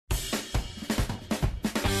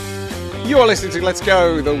You're listening to Let's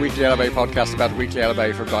Go, the weekly anime podcast about weekly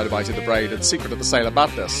anime from Dynamite in the Brain and Secret of the Sailor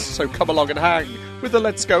Madness. So come along and hang with the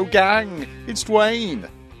Let's Go gang. It's Dwayne.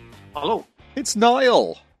 Hello. It's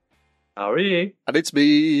Niall. How are you? And it's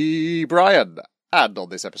me, Brian. And on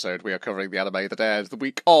this episode we are covering the anime that aired the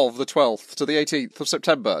week of the 12th to the 18th of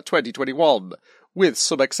September 2021, with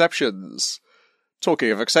some exceptions.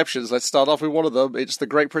 Talking of exceptions, let's start off with one of them. It's The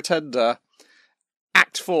Great Pretender,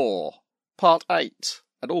 Act 4, Part 8.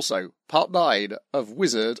 And also Part 9 of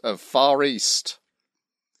Wizard of Far East,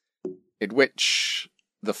 in which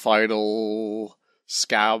the final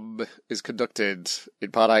scam is conducted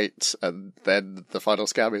in Part 8, and then the final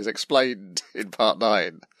scam is explained in Part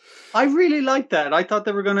 9. I really liked that. I thought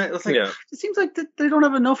they were going to... It seems like they don't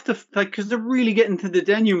have enough to... because they're really getting to the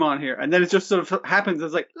denouement here. And then it just sort of happens.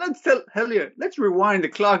 It's like, let's rewind the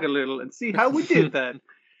clock a little and see how we did that.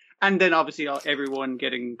 And then obviously everyone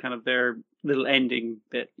getting kind of their little ending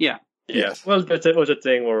bit. Yeah. Yes. Well, it was a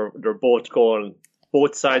thing where they're both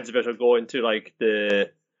sides of it are going to like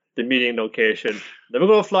the meeting location. Then we're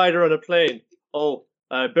going to fly there on a plane. Oh,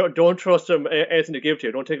 don't trust them anything to give to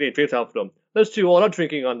you. Don't take any drinks out of them. Let's do all our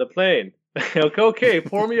drinking on the plane. Okay,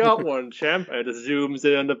 pour me out one, champ. And it zooms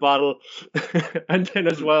in on the bottle. And then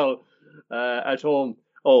as well, at home,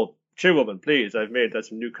 Chairwoman, please, I've made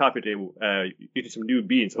some new coffee today. Eating some new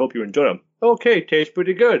beans. I hope you enjoy them. Okay, tastes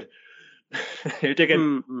pretty good. You're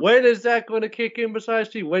thinking, when is that going to kick in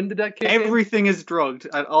precisely? When did that kick in? Everything is drugged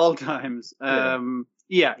at all times.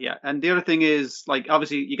 Yeah. And the other thing is, like,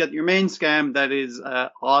 obviously, you got your main scam that is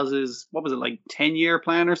Oz's, 10-year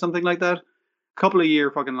plan or something like that? Couple of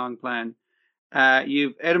year fucking long plan.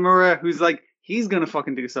 You've Edamura, who's like, he's going to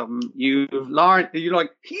fucking do something. You've Lauren, you're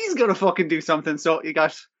like, he's going to fucking do something. So you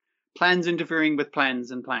got plans interfering with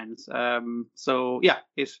plans and plans. So yeah,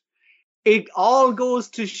 it all goes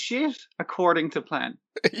to shit according to plan.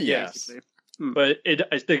 Yes. But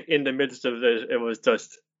I think in the midst of this, it was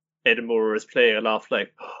just Edamura was playing it off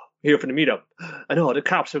like, here for the meetup. I know the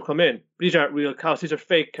cops have come in. But these aren't real cops, these are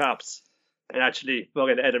fake cops. And actually,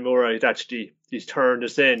 fucking Edamura, he's turned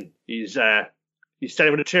us in. He's standing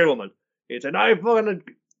with the chairwoman. He said, I fucking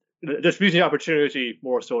just using the opportunity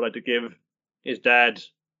more so like to give his dad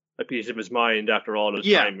a piece of his mind after all his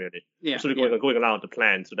time, really. Yeah. Sort of going along the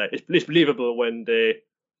plan, so that it's believable when they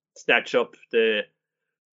snatch up the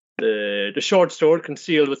short sword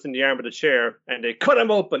concealed within the arm of the chair, and they cut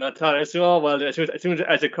him open. I thought, as soon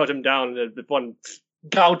as they cut him down, the one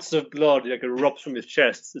gouts of blood like erupts from his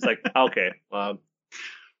chest. It's like, okay, I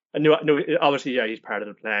knew, obviously, yeah, he's part of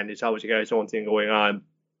the plan. He's obviously got his own thing going on.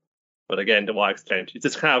 But again, to what extent? He's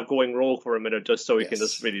just kind of going rogue for a minute just so he can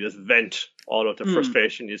just vent all of the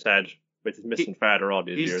frustration he's had with his missing father all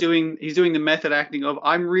these years. He's doing the method acting of,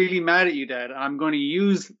 I'm really mad at you, Dad. I'm going to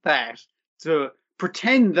use that to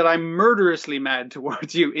pretend that I'm murderously mad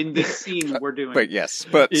towards you in this scene we're doing. But yes,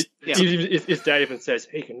 but... His dad even says,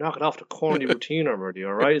 hey, you can knock it off the corny routine already,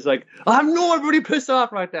 all right? He's like, I'm really pissed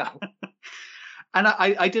off right now. And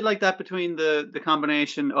I did like that between the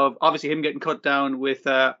combination of obviously him getting cut down with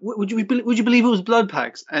would you believe it was blood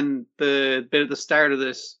packs, and the bit at the start of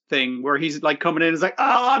this thing where he's like coming in and is like,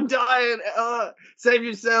 oh, I'm dying, save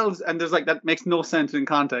yourselves, and there's like, that makes no sense in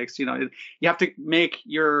context. You know, you have to make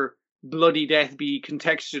your bloody death be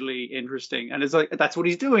contextually interesting, and it's like that's what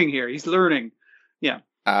he's doing here. He's learning. Yeah,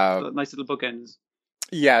 so nice little bookends.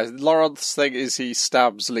 Yeah, Laurent's thing is he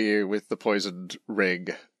stabs Liu with the poisoned ring.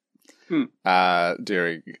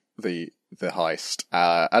 During the heist.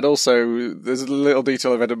 And also, there's a little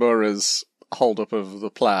detail of Edamura's hold-up of the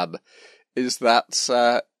plan, is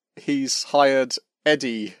that he's hired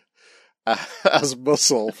Eddie as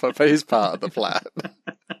muscle for his part of the plan.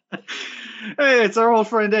 Hey, it's our old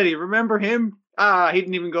friend Eddie. Remember him? He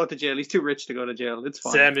didn't even go to jail. He's too rich to go to jail. It's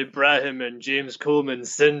fine. Sam Ibrahim and James Coleman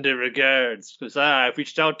send their regards, because I've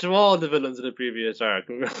reached out to all the villains of the previous arc.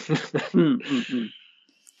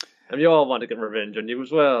 And we all want to get revenge on you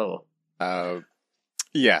as well.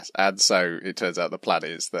 Yes, and so it turns out the plan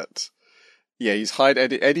is that, he's hired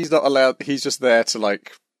Eddie. Eddie's not allowed, he's just there to,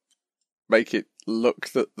 like, make it look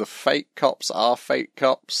that the fake cops are fake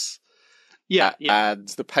cops. Yeah. And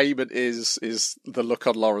the payment is the look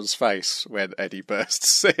on Lauren's face when Eddie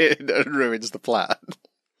bursts in and ruins the plan.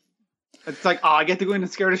 It's like, I get to go in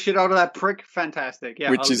and scare the shit out of that prick. Fantastic.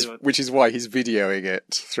 Yeah, which is why he's videoing it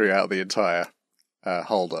throughout the entire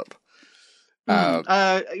hold up.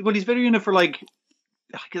 But he's videoing it for like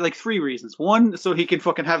 3 reasons. One, so he can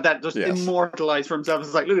fucking have that just immortalized for himself.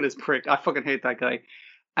 It's like, look at this prick. I fucking hate that guy.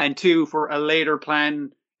 And 2, for a later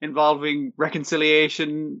plan involving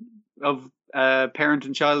reconciliation of parent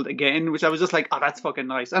and child again, which I was just like, oh, that's fucking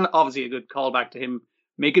nice. And obviously a good callback to him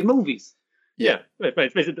making movies. Yeah, there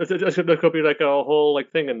could be like a whole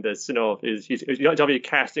like thing in this, he's obviously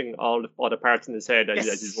casting all the parts in his head as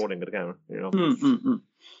he's rolling at the camera,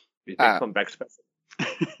 He's big comeback special.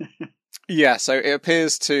 Yeah, so it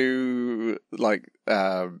appears to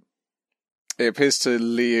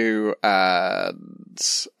Liu and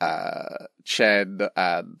Chen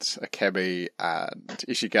and Akemi and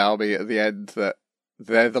Ishigami at the end that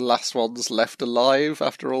they're the last ones left alive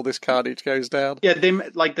after all this carnage goes down. Yeah,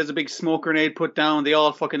 there's a big smoke grenade put down. They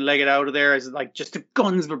all fucking leg it out of there as just the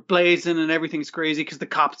guns were blazing and everything's crazy because the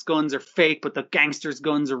cops' guns are fake, but the gangsters'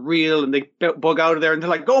 guns are real. And they bug out of there and they're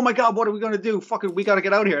like, "Oh my god, what are we gonna do? Fucking, we gotta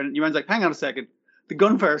get out of here." And Yuan's like, "Hang on a second, the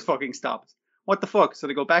gunfire's fucking stopped. What the fuck?" So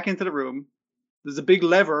they go back into the room. There's a big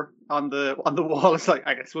lever on the wall. It's like,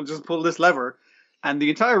 I guess we'll just pull this lever. And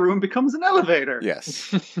the entire room becomes an elevator.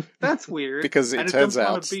 Yes. That's weird. Because it turns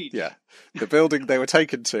out, the building they were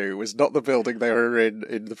taken to was not the building they were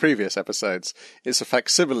in the previous episodes. It's a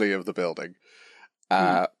facsimile of the building.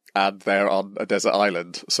 And they're on a desert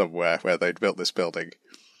island somewhere where they'd built this building.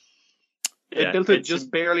 They built it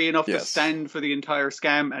just barely enough to stand for the entire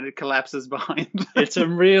scam, and it collapses behind. It's a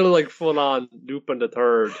real, full-on Lupin the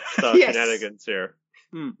Third stuff shenanigans here.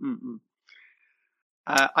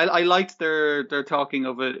 I liked their talking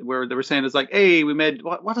of it where they were saying it's like, hey, we made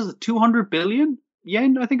what is it, 200 billion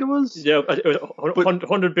yen, I think it was. Yeah, it was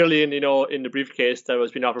 100 billion, in the briefcase that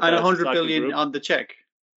was being offered. And 100 billion group. On the check.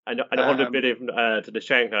 And 100 billion to the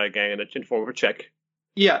Shanghai gang and a forward check.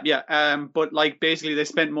 Yeah. But basically they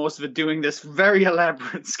spent most of it doing this very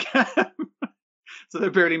elaborate scam. So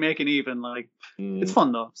they're barely making even. It's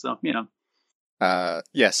fun though. So they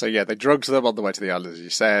drugged them on the way to the island, as you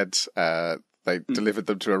said. They delivered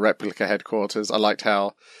them to a replica headquarters. I liked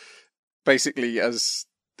how, basically, as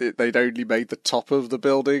they'd only made the top of the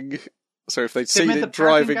building, so if they'd seen it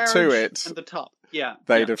driving to it, and the top,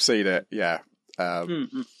 they'd have seen it. Yeah,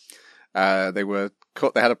 they were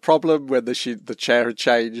caught. They had a problem when the chair had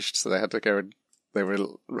changed, so they had to go and they were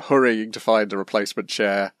hurrying to find a replacement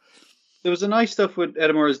chair. There was a nice stuff with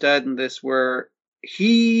Edamura's dad in this where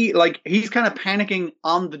he's kind of panicking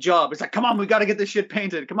on the job. It's like, come on, we got to get this shit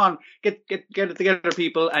painted. Come on, get it together,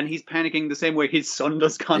 people. And he's panicking the same way his son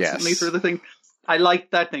does constantly through the thing. I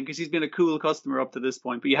liked that thing because he's been a cool customer up to this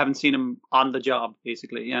point, but you haven't seen him on the job,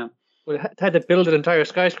 basically. Yeah. Well, they had to build an entire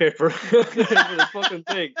skyscraper for this fucking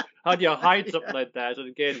thing. How do you hide something like that? And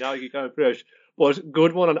again, now you kind of push. But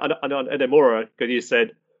good one on Edamura, because he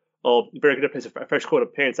said, "Oh, you better get a place of fresh coat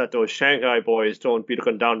of paint so that those Shanghai boys don't be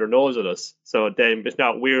looking down their nose at us." So then it's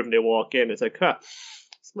not weird when they walk in. It's like,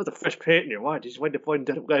 smells of fresh paint in here. Why? Just wait to find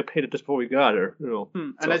that guy painted just before we got here.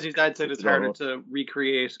 And as his dad said, it's harder to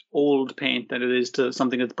recreate old paint than it is to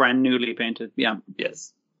something that's brand newly painted. Yeah.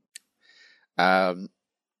 Yes. So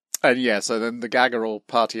then the gang are all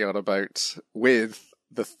partying on a boat with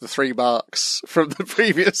the 3 marks from the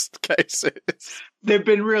previous cases. They've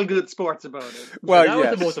been real good sports about it. Well, that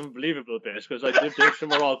was the most unbelievable bit, because I did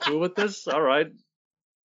think we're all cool with this. All right.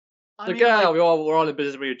 We're all in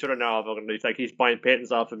business with each other now. He's buying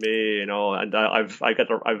patents off of me, and I've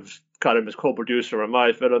got him as co-producer on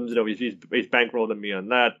my films. He's bankrolling me on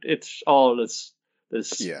that. It's all this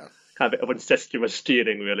kind of incestuous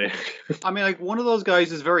stealing, really. One of those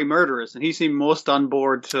guys is very murderous, and he seemed most on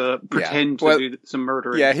board to pretend to do some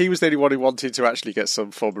murdering. Yeah, he was the only one who wanted to actually get some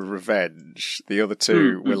form of revenge. The other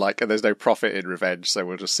two were like, and there's no profit in revenge, so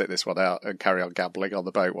we'll just sit this one out and carry on gambling on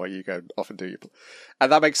the boat while you go off and do your...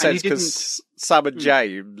 And that makes sense, because Sam and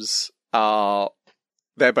James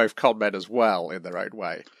they're both con men as well, in their own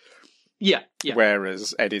way. Yeah.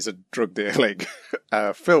 Whereas Eddie's a drug-dealing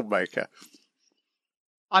filmmaker.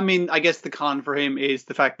 I guess the con for him is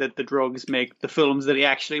the fact that the drugs make the films that he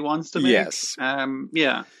actually wants to make. Yes.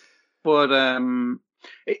 But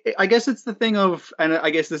I guess it's the thing of, and I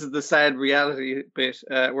guess this is the sad reality bit,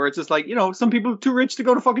 where it's just like, some people are too rich to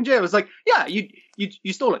go to fucking jail. It's like, yeah,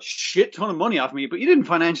 you stole a shit ton of money off me, but you didn't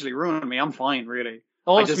financially ruin me. I'm fine, really.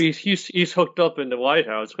 Also, he's hooked up in the White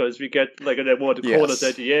House, because we get one of the quotas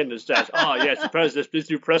at the end is that, this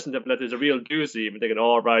new president is a real doozy. I'm thinking,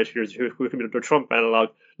 all right, here's who can be the Trump analog.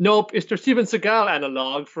 Nope, it's the Steven Seagal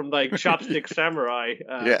analog from Chopstick Samurai,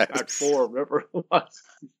 Part 4, whatever it was.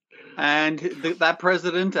 And that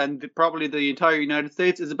president and probably the entire United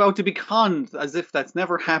States is about to be conned, as if that's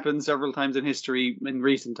never happened several times in history in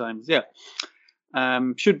recent times. Yeah,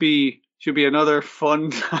 should be another fun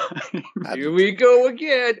time. Here we go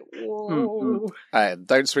again. Whoa. And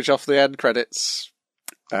don't switch off the end credits.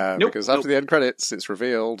 Because after the end credits, it's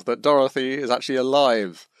revealed that Dorothy is actually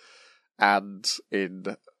alive. And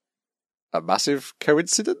in a massive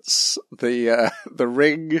coincidence, the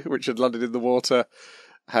ring, which had landed in the water,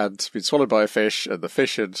 had been swallowed by a fish, and the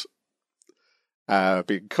fish had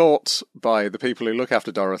been caught by the people who look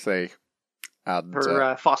after Dorothy. And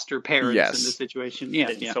her foster parents yes. in this situation.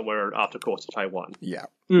 Yeah. Somewhere off the coast of Taiwan. Yeah.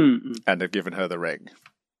 Mm-hmm. And they've given her the ring.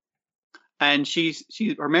 And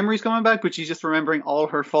her memory's coming back, but she's just remembering all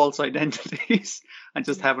her false identities and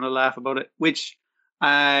just having a laugh about it. Which,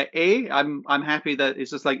 I'm happy that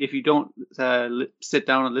it's just like, if you don't sit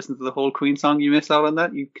down and listen to the whole Queen song, you miss out on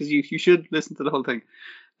that, because you should listen to the whole thing.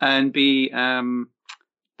 And B, I'm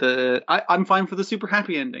fine for the super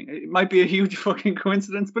happy ending. It might be a huge fucking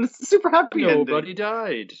coincidence, but it's a super happy ending. Nobody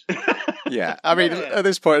died. Yeah, I mean, at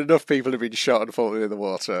this point, enough people have been shot and fallen in the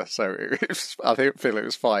water, so I feel it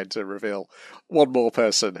was fine to reveal one more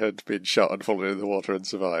person had been shot and fallen in the water and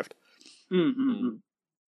survived. Mm-hmm.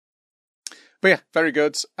 But yeah, very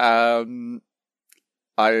good. I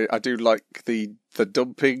do like the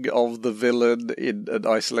dumping of the villain in an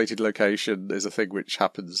isolated location is a thing which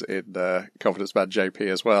happens in Confidence Man JP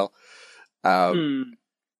as well.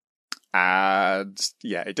 And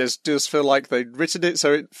yeah, it does feel like they'd written it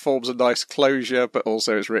so it forms a nice closure, but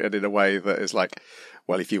also it's written in a way that is like,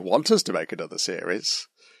 well, if you want us to make another series,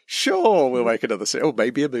 sure, we'll make another series. Oh,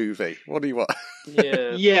 maybe a movie. What do you want?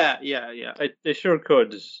 Yeah. They sure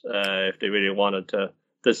could, if they really wanted to.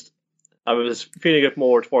 I was feeling it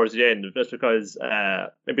more towards the end, just because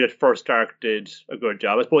maybe that first arc did a good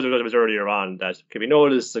job. I suppose because it was earlier on that, okay, we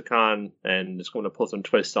know this is a con and it's going to put some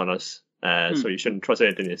twists on us, so you shouldn't trust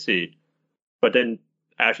anything you see. But then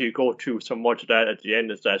after you go through so much of that at the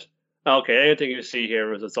end, is that, okay, anything you see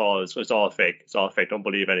here is it's all fake. It's all fake. Don't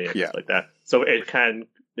believe anything like that. So it can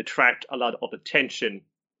detract a lot of the tension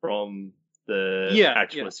from the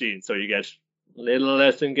actual scene. So you get a little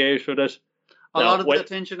less engaged with it. A lot of the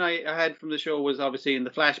attention I had from the show was obviously in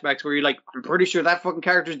the flashbacks where you're like, I'm pretty sure that fucking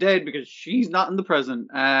character's dead because she's not in the present.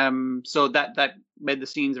 So that made the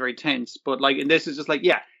scenes very tense. But like in this, it's just like,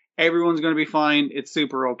 yeah, everyone's going to be fine. It's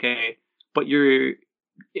super okay. But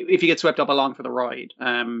if you get swept up along for the ride,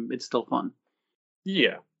 it's still fun.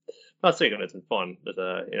 Yeah. Not saying it isn't fun, but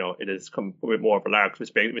it has come a bit more of a lark,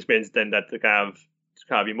 which means then that they have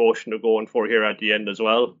emotion to going for here at the end as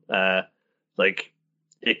well. Like,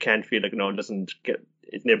 it can feel like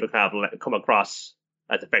it's never come across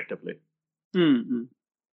as effectively. Mm-hmm.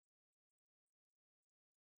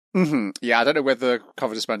 Mm-hmm. Yeah, I don't know whether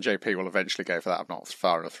Confidence Man JP will eventually go for that. I'm not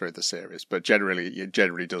far enough through the series, but it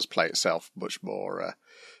generally does play itself much more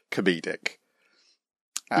comedic.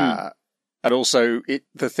 And also,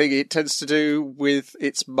 the thing it tends to do with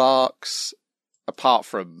its marks, apart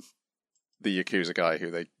from the Yakuza guy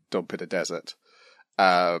who they dump in a desert,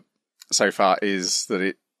 so far, is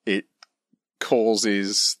that it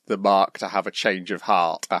causes the mark to have a change of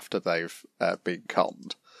heart after they've been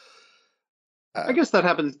conned. I guess that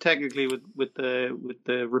happens technically with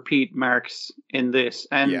the repeat marks in this,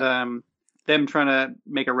 and them trying to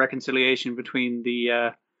make a reconciliation between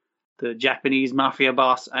the Japanese mafia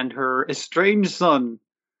boss and her estranged son,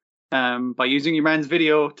 by using your man's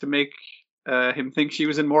video to make him think she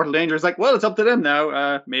was in mortal danger. It's like, well, it's up to them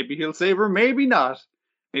now. Maybe he'll save her, maybe not.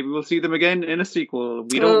 Maybe we'll see them again in a sequel.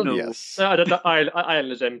 We don't know. Yes. The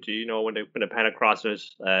island is empty, when they pan across it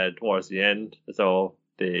towards the end. So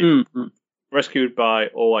they rescued by,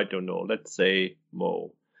 I don't know, let's say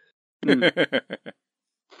Mo.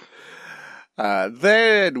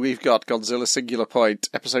 Then we've got Godzilla Singular Point,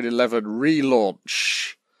 Episode 11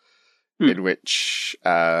 Relaunch, in which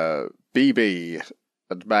BB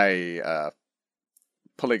and May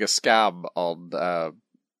pulling a scam on,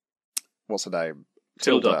 what's her name?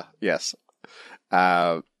 Tilda. Yes.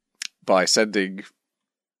 By sending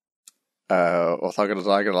orthogonal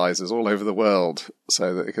diagonalizers all over the world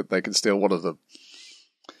so that they can steal one of them.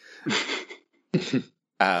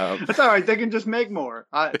 That's all right. They can just make more.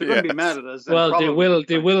 They wouldn't be mad at us. Well, they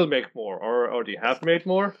will make more, or do you have to make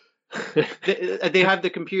more? They have the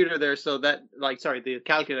computer there, so that the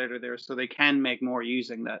calculator there, so they can make more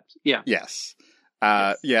using that. Yeah. Yes.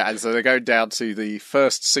 Yeah, and so they're going down to the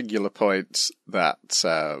first singular point that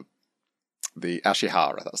the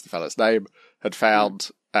Ashihara, that's the fellow's name, had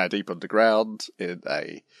found deep underground in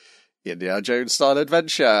a Indiana Jones style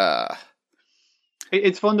adventure.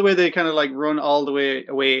 It's fun the way they kind of run all the way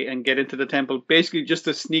away and get into the temple, basically just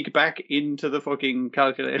to sneak back into the fucking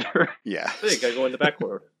calculator. Yeah. I think I go in the back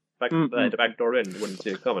door in. You wouldn't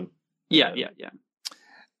see it coming. Yeah.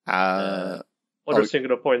 Other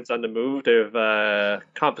singular points on the move, they've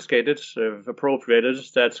confiscated, they've appropriated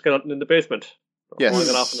that skeleton in the basement. Yes. Pulling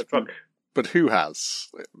it off in the truck. But who has?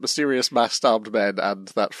 Mysterious masked armed men and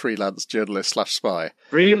that freelance journalist / spy.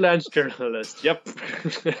 Freelance journalist, yep.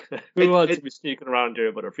 Who wants to be sneaking around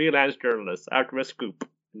here but a freelance journalist after a scoop?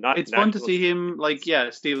 It's fun to see him, like,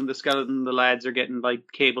 Stephen the Skeleton, the lads are getting, like,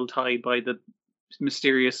 cable tied by the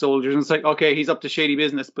mysterious soldiers, and it's like, okay, he's up to shady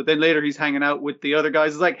business, but then later he's hanging out with the other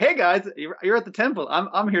guys. It's like, hey guys, you're at the temple.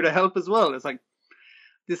 I'm here to help as well. It's like,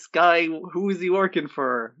 this guy, who is he working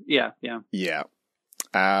for? Yeah.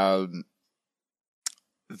 The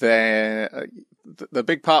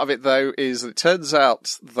big part of it, though, is it turns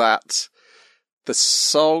out that the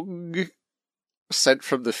song sent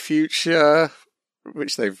from the future,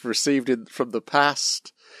 which they've received from the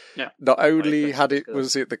past, not only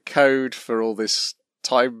was it the code for all this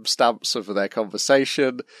timestamps of their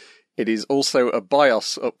conversation, it is also a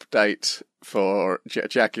BIOS update for Jet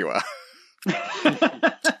Jaguar.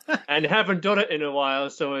 And haven't done it in a while,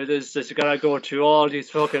 so it is just gotta go through all these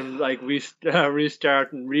fucking like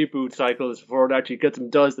restart and reboot cycles before it actually gets them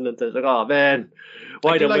done. And it's like, oh man,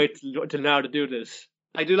 why did I wait till now to do this?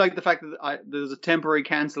 I do like the fact that there's a temporary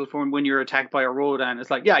cancel for when you're attacked by a Rodan.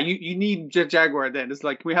 It's like, you need Jet Jaguar then. It's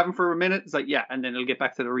like, can we have him for a minute? It's like, and then it'll get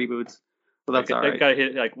back to the reboots. So that's all right. They gotta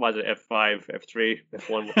hit, like, was it F5, F3,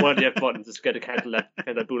 F1, one of the F buttons, just get to cancel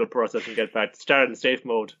that boot up process and get back. Start in safe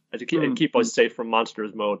mode and keep us safe from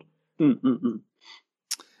monsters mode.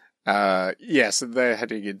 Yes, and they're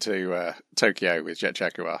heading into Tokyo with Jet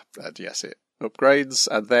Jaguar, and yes, it upgrades,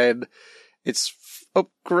 and then it's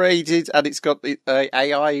upgraded, and it's got the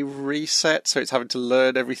AI reset, so it's having to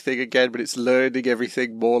learn everything again, but it's learning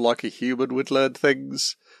everything more like a human would learn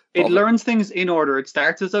things. It learns things in order. It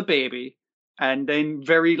starts as a baby, and then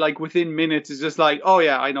very, like, within minutes, it's just like, oh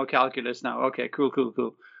yeah, I know calculus now. Okay,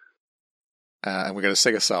 cool. And we're going to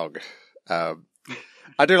sing a song. I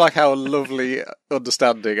do like how lovely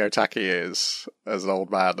understanding Otaki is as an old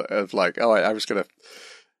man, of like, oh, I'm just going to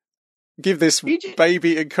give this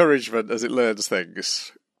baby encouragement as it learns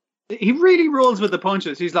things. He really rolls with the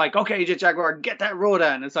punches. He's like, okay, Jet Jaguar, get that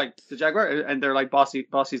Rodan. It's like, the Jaguar, and they're like, Bossy's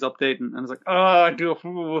updating, and it's like,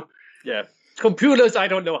 yeah. Computers, I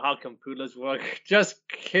don't know how computers work. Just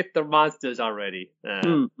hit the monsters already.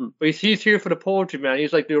 But he's here for the poetry, man.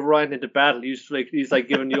 He's like, they're riding into battle. He's like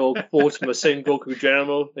giving the old quotes from a Sengoku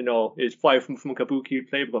general. You know, his fight from Kabuki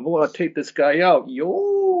playbook. I'm going to take this guy out.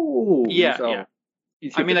 Yo! Yeah.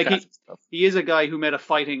 I mean, like, he is a guy who made a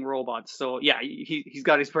fighting robot, so yeah, he's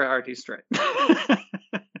got his priorities straight.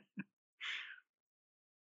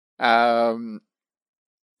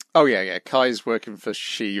 Oh yeah. Kai's working for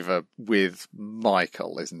Shiva with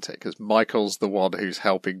Michael, isn't it? Because Michael's the one who's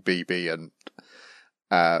helping BB and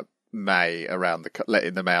May around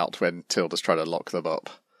letting them out when Tilda's trying to lock them up.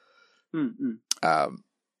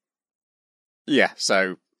 Yeah,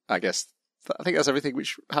 so I guess I think that's everything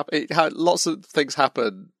which happened. Lots of things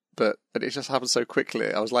happen, but it just happened so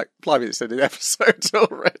quickly. I was like, blimey, it's in an episode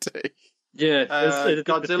already. Yeah,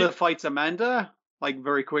 Godzilla fights Amanda, like,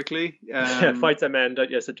 very quickly. Fights Amanda.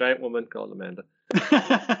 Yes, a giant woman called Amanda.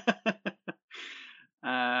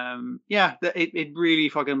 It really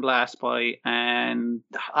fucking blasts by, and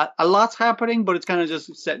a lot's happening, but it's kind of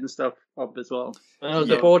just setting stuff up as well. Well,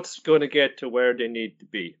 the boat's going to get to where they need to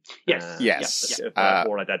be. Yes.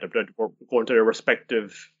 More like that. They're going to their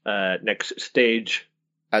respective next stage.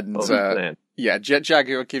 And Jet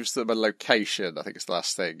Jaguar gives them a location. I think it's the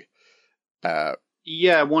last thing.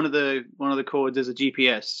 One of the codes is a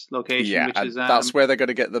GPS location, which is that's where they're going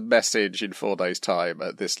to get the message in 4 days' time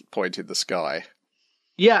at this point in the sky.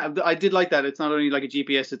 Yeah, I did like that. It's not only like a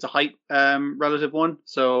GPS; it's a height relative one,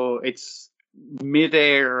 so it's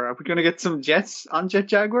mid-air. Are we going to get some jets on Jet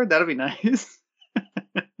Jaguar? That'd be nice.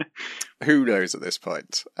 Who knows at this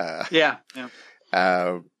point? Yeah.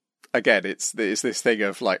 Again, it's this thing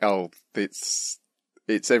of like, it's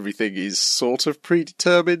everything is sort of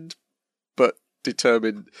predetermined, but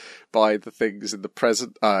determined by the things in the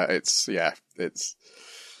present. And as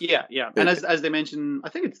they mention, I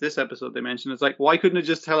think it's this episode they mention, it's like, why couldn't it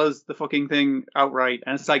just tell us the fucking thing outright?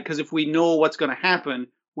 And it's like, because if we know what's going to happen,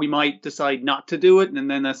 we might decide not to do it, and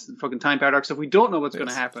then that's the fucking time paradox. If we don't know what's going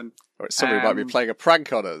to happen, or somebody might be playing a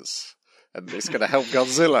prank on us, and it's going to help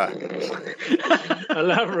Godzilla.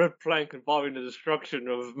 Elaborate prank involving the destruction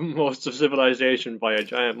of most of civilization by a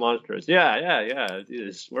giant monsters. Yeah.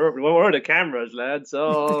 Where are the cameras, lads?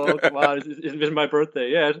 Oh, come on, it isn't my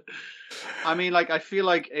birthday yet. I mean, like, I feel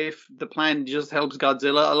like if the plan just helps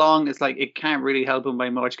Godzilla along, it's like it can't really help him by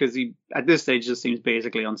much, because he, at this stage, just seems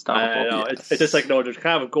basically unstoppable. It's just like, no, they're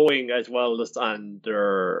kind of going as well, and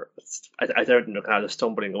they're, I think they're kind of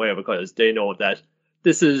stumbling away, because they know that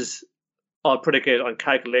this is all predicated on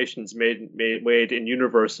calculations made in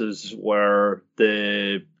universes where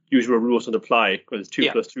the usual rules don't apply, because 2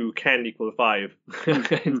 plus 2 can equal 5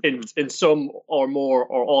 in some or more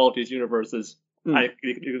or all of these universes. It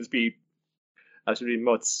could just be absolutely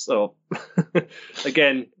nuts. So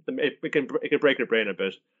again, it can break your brain a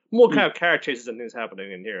bit. More kind of car chases and things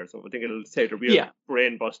happening in here, so I think it'll take a real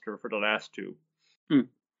brain buster for the last two.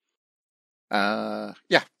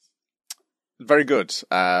 Yeah, very good.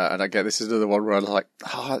 And again, this is another one where I'm like,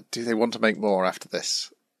 do they want to make more after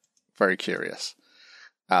this? Very curious.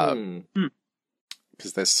 Because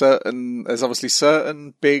there's obviously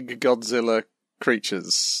certain big Godzilla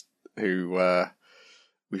creatures who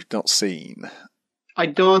we've not seen. I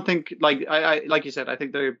don't think, I like you said, I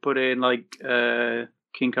think they put in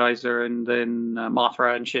King Kaiser and then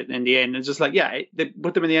Mothra and shit in the end. It's just like, they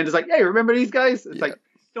put them in the end. It's like, hey, remember these guys? It's like,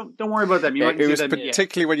 don't worry about them. It was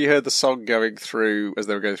particularly when you heard the song going through as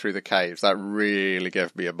they were going through the caves. That really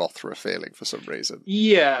gave me a Mothra feeling for some reason.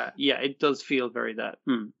 Yeah, it does feel very that.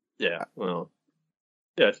 Yeah, well,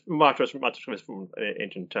 yes, Mothra's from an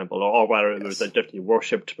ancient temple, or rather, it was definitely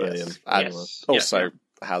worshipped by him. And also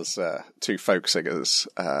has two folk singers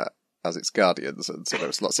as its guardians, and so there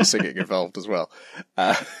was lots of singing involved as well.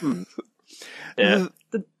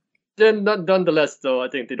 Nonetheless, though, I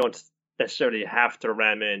think they don't necessarily have to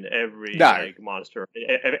ram in every monster.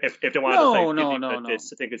 If they want to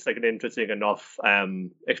this, I think it's like an interesting enough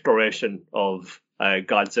exploration of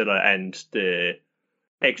Godzilla and the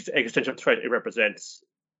existential threat it represents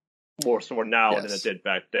more so now than it did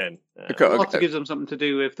back then. It also gives them something to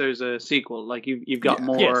do if there's a sequel. Like you've got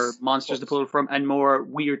more monsters to pull from and more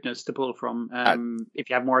weirdness to pull from if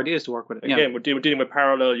you have more ideas to work with. Again, we're dealing with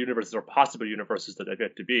parallel universes or possible universes that are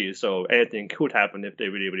yet to be, so anything could happen if they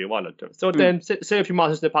really, really wanted to. So then save a few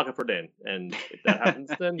monsters in the pocket for then, and if that happens,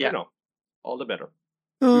 then, all the better.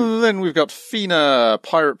 Then we've got Fina,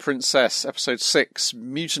 Pirate Princess, Episode 6,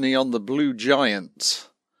 Mutiny on the Blue Giant.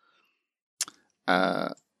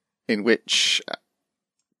 In which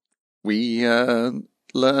we learn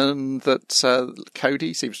that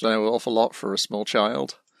Cody seems to know an awful lot for a small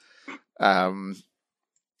child. He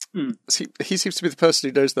seems to be the person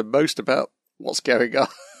who knows the most about what's going on.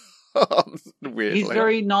 Weirdly. He's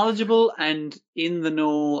very knowledgeable and in the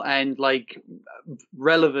know and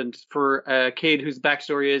relevant for a kid whose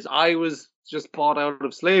backstory is, I was just bought out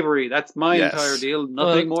of slavery. That's my entire deal.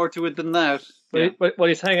 Nothing more to it than that. But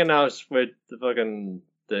he's hanging out with the fucking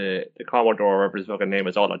the Commodore, whatever his fucking name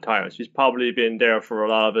is, all the time. So he's probably been there for a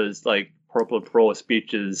lot of his Purple Pro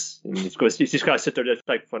speeches, and he's got to sit there just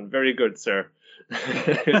fun. Very good, sir.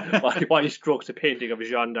 while he strokes a painting of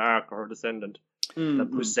Jeanne d'Arc or her descendant, the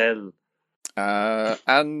Pucelle.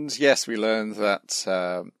 And yes, we learned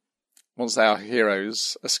that once our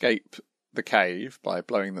heroes escape the cave by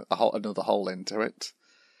blowing another hole into it,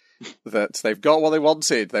 that they've got what they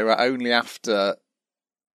wanted. They were only after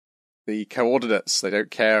the coordinates. They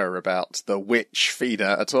don't care about the witch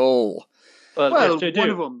Fina at all. Well, yes, one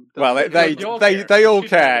of them. Well, they all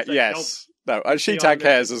care. Yes. No, and Shitan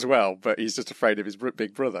cares as well, but he's just afraid of his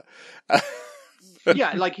big brother.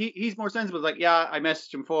 He's more sensible. I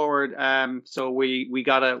messaged him forward. So we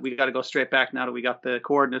gotta go straight back now that we got the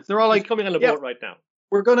coordinates. They're all he's coming on the boat right now.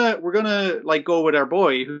 We're gonna go with our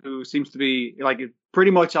boy who seems to be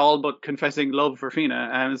pretty much all but confessing love for Fina,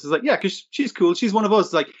 and it's because she's cool. She's one of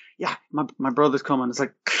us. My brother's coming. It's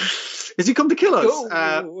is he come to kill us?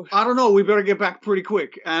 I don't know. We better get back pretty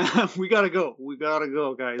quick. We gotta go.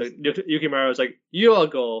 Guys. Yukimura's you all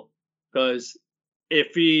go, because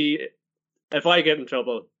if I get in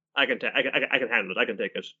trouble, I can handle it. I can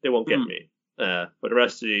take it. They won't get me. But the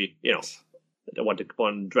rest of the, I don't want to go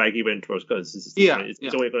and drag you into us, because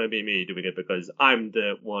it's only going to be me doing it, because I'm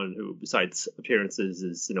the one who, besides appearances,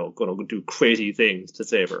 is going to do crazy things to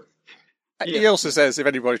save her. He also says if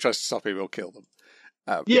anybody tries to stop him, he'll kill them.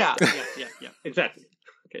 Exactly.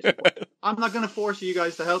 Okay, so I'm not going to force you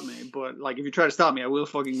guys to help me, but if you try to stop me, I will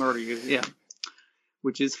fucking murder you. Yeah,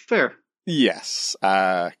 which is fair. Yes,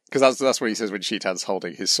 because that's what he says when Shitan's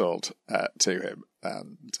holding his sword to him,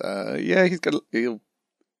 and he's gonna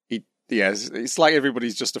it's like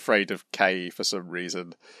everybody's just afraid of Kay for some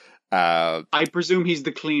reason. I presume he's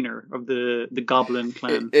the cleaner of the Goblin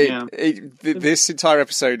clan. This entire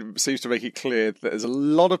episode seems to make it clear that there's a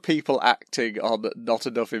lot of people acting on not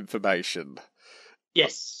enough information.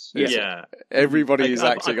 Yes. Yeah. Everybody is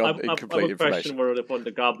acting on incomplete information. I question whether they put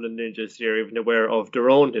the Goblin ninjas here even aware of their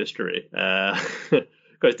own history.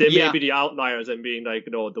 Because they may be the outliers and being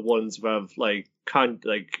the ones who have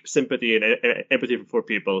sympathy and empathy for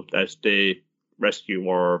people that they rescue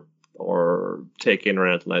or take in or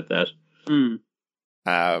anything like that.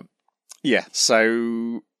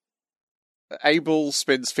 So Abel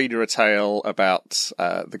spins Fina a tale about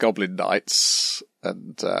the Goblin Knights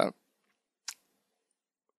and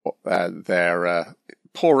their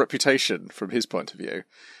poor reputation from his point of view.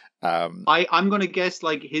 I'm going to guess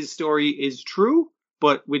like his story is true,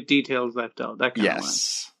 but with details left out. That kind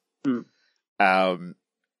yes. of way.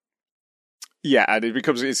 Yeah, and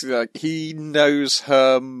it's like he knows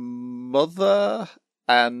her mother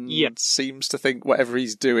and seems to think whatever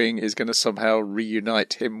he's doing is going to somehow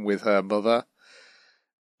reunite him with her mother.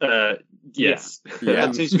 Yes. Yeah.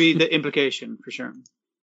 That seems to be the implication for sure.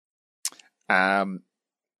 And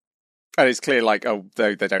it's clear, like, oh,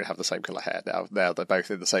 they don't have the same colour hair now. Now they're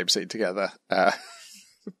both in the same scene together.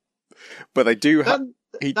 But they do have...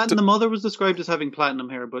 the mother was described as having platinum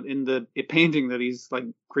hair, but in the painting that he's like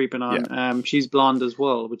creeping on, she's blonde as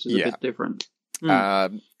well, which is a bit different.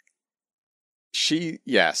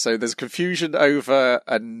 So there's confusion over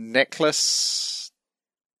a necklace.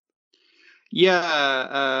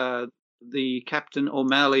 Yeah, the Captain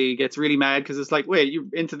O'Malley gets really mad because it's like, wait, you're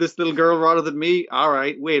into this little girl rather than me? All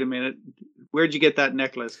right, wait a minute. Where'd you get that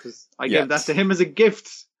necklace? Because I gave that to him as a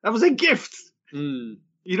gift. That was a gift. You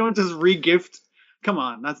don't just re-gift. Come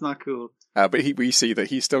on, that's not cool. But we see that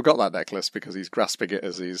he's still got that necklace because he's grasping it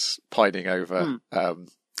as he's pining over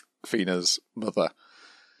Fina's mother.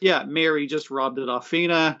 Yeah, Mary just robbed it off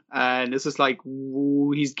Fina, and it's just like,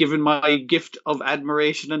 he's given my gift of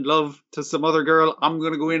admiration and love to some other girl. I'm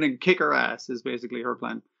going to go in and kick her ass, is basically her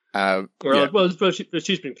plan. Well,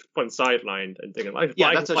 she's been sidelined and thinking, I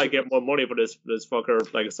can get more money for this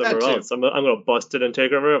fucker like somewhere else. I'm going to bust it and take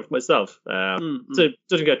her out myself. So it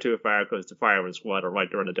doesn't get too far because the fireman squad are right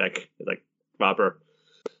there on the deck. It's like, rob her.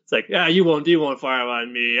 It's like, you won't fire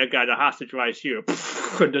on me. I got a hostage right here.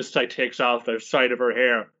 And just like takes off the side of her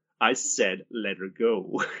hair. I said, let her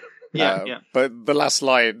go. But the last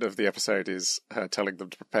line of the episode is her telling them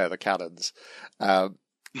to prepare the cannons.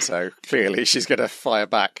 So clearly she's going to fire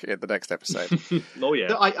back in the next episode. Oh,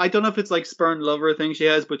 yeah. I don't know if it's like spurn lover thing she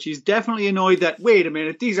has, but she's definitely annoyed that, wait a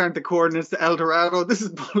minute, these aren't the coordinates to El Dorado. This is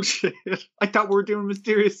bullshit. I thought we were doing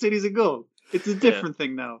Mysterious Cities of Gold. It's a different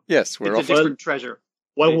thing now. Yes, it's a different treasure.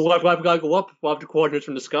 Well, I've got to go up. We'll have the coordinates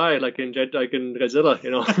from the sky, like in Godzilla,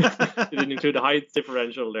 you know. They didn't include the height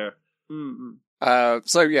differential there.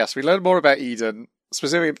 So, yes, we learn more about Eden,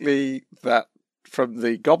 specifically that from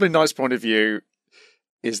the Goblin Knight's point of view,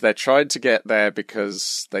 is they're trying to get there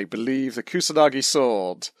because they believe the Kusanagi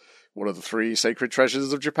sword, one of the 3 sacred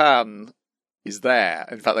treasures of Japan, is there.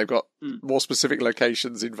 In fact, they've got more specific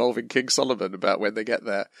locations involving King Solomon about when they get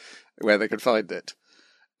there, where they can find it.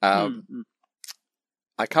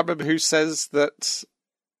 I can't remember who says that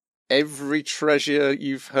every treasure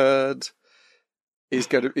you've heard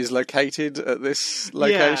is located at this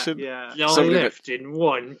location. Yeah. Somebody left in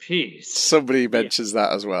one piece. Somebody mentions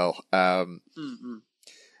that as well.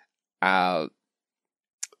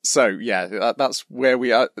 That's where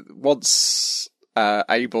we are. Once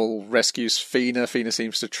Abel rescues Fina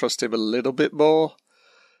seems to trust him a little bit more.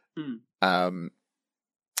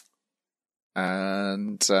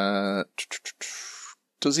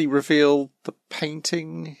 Does he reveal the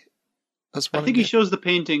painting as well? I think he shows the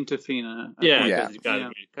painting to Fina. Because he's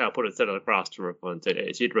got to put it set across to her and say,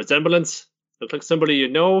 is it resemblance? Looks like somebody you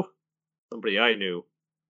know, somebody I knew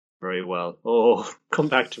very well. Oh, come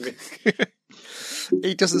back to me.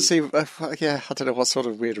 He doesn't seem... I don't know what sort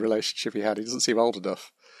of weird relationship he had. He doesn't seem old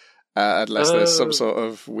enough. Unless there's some sort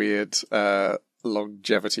of weird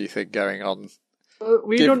longevity thing going on.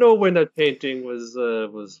 We don't know when that painting was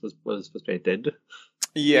painted.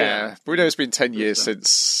 Yeah, we know it's been 10 years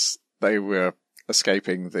since they were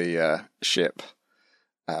escaping the ship.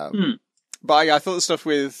 But I thought the stuff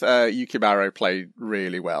with Yukimaro played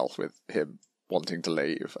really well with him wanting to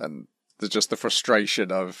leave, and there's just the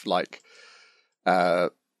frustration of like him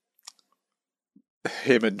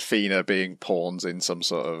and Fina being pawns in some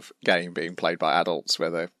sort of game being played by adults where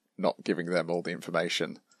they're not giving them all the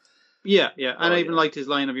information. Yeah. And I even liked his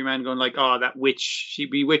line of your man going like, oh, that witch, she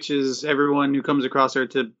bewitches everyone who comes across her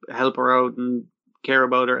to help her out and care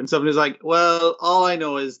about her. And somebody's like, well, all I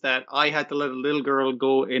know is that I had to let a little girl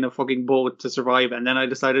go in a fucking boat to survive, and then I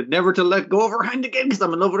decided never to let go of her hand again because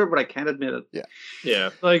I'm in love with her, but I can't admit it.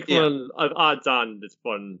 Well, odds on this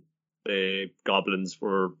one, the goblins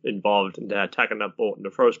were involved in attacking that boat in the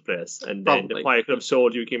first place, and then the Pirate Club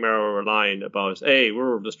sold Yukimaro a line about, hey,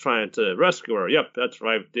 we're just trying to rescue her. Yep, that's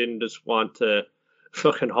right. Didn't just want to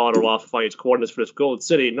fucking haul her off, find its coordinates for this gold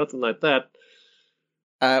city, nothing like that.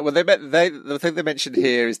 The thing they mentioned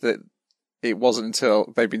here is that it wasn't until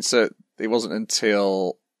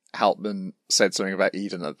Haltman said something about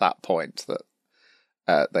Eden at that point that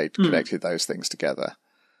they'd connected those things together.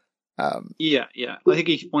 I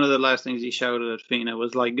think one of the last things he shouted at Fina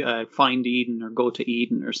was like, find Eden or go to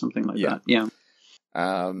Eden or something like that. Yeah.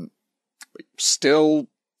 Still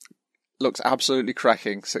looks absolutely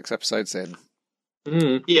cracking 6 episodes in.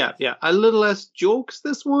 Mm. Yeah. A little less jokes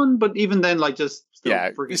this one, but even then, like, just still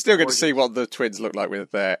You're still going to see what the twins look like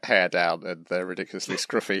with their hair down and their ridiculously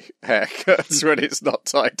scruffy haircuts when it's not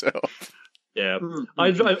tied up. Yeah, I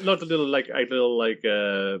love the little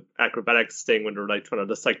acrobatics thing when they're like trying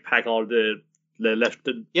to just like pack all the left.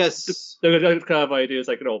 Yes, the kind of idea is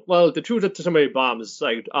like, well, the truth to so many bombs,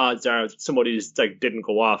 like odds are some of these like didn't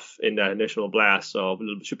go off in that initial blast, so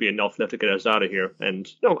there should be enough left to get us out of here.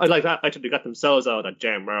 And I like that. Actually, they got themselves out of that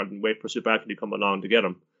jam rather than wait for Tsubaki to come along to get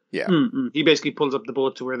them. Yeah, he basically pulls up the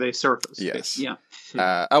boat to where they surface. Yes, yeah.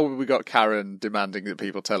 We got Karen demanding that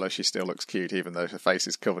people tell her she still looks cute, even though her face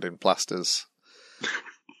is covered in plasters.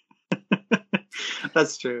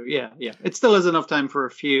 That's true. Yeah. It still has enough time for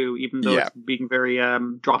a few, even though it's being very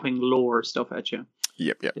dropping lore stuff at you.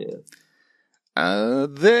 Yep. Yeah.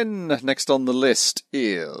 Then next on the list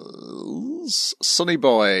is Sonny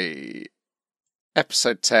Boy,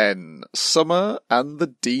 episode 10, Summer and the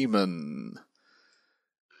Demon.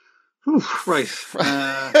 Whew, right.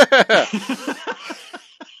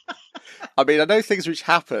 I mean, I know things which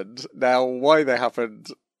happened. Now, why they happened,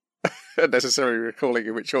 and necessarily recalling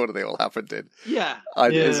in which order they all happened in,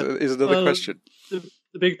 is another question.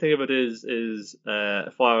 The big thing of it is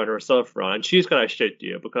following herself around, and she's gonna shit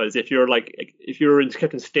you because if you're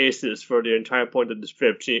kept in stasis for the entire point of the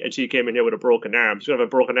strip, she came in here with a broken arm, she's gonna have a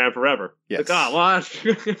broken arm forever. Yes. Like, what?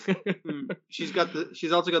 She's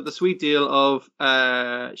also got the sweet deal of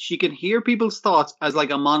she can hear people's thoughts as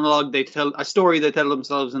like a monologue a story they tell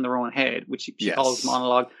themselves in their own head, which she calls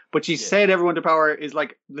monologue. But she said everyone to power is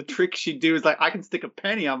like the trick she'd do is like, I can stick a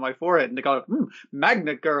penny on my forehead, and they call it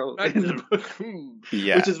Magnet Girl in the book.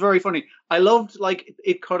 Which is very funny. I loved like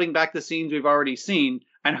it cutting back the scenes we've already seen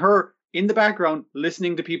and her in the background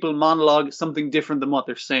listening to people monologue something different than what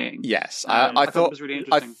they're saying. Yes, I thought it was really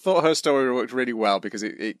interesting. I thought her story worked really well because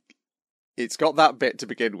it's got that bit to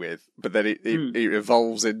begin with, but then it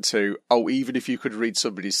evolves into, even if you could read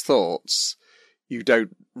somebody's thoughts, you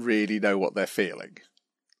don't really know what they're feeling.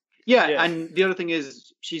 Yeah, and the other thing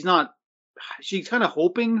is she's kind of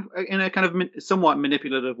hoping in a kind of somewhat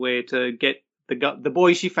manipulative way to get the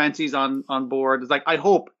boy she fancies on board. It's like, I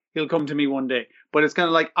hope he'll come to me one day, but it's kind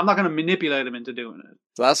of like, I'm not going to manipulate him into doing it.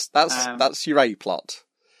 So that's your A plot.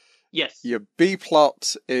 Yes. Your B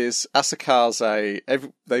plot is Asakaze.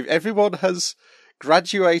 Everyone has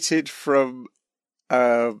graduated from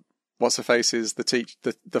what's her face's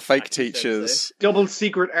the fake teachers double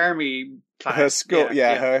secret army class. Her school,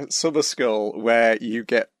 her summer school, where you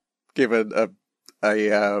get given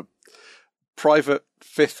a private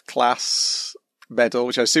 5th class medal,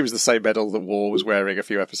 which I assume is the same medal that War was wearing a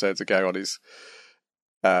few episodes ago on his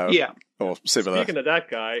or similar. Speaking of that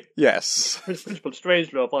guy, yes, Principal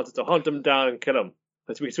Strangelove wanted to hunt him down and kill him.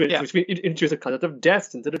 We introduce the concept of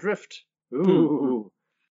death into the drift. Ooh.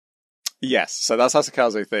 Yes, so that's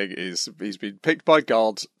Asakaze thing. He's been picked by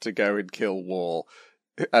God to go and kill War,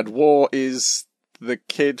 and War is the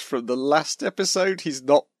kid from the last episode. He's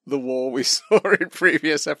not the War we saw in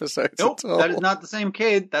previous episodes. Nope, at all. that is not the same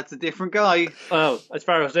kid. That's a different guy. Oh, as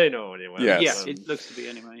far as they know, anyway. Yes. Yeah, it looks to be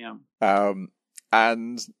anyway. Yeah.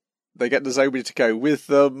 And they get Nozomi to go with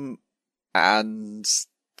them, and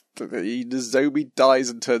Nozomi dies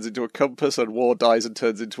and turns into a compass, and War dies and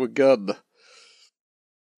turns into a gun.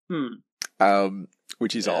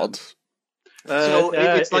 Which is odd. So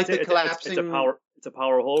it's like the collapsing. It's a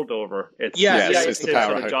power holdover. It's the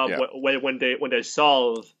power job. Yeah. When they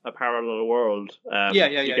solve a parallel world, you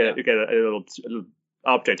get a little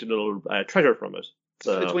object, a little treasure from it.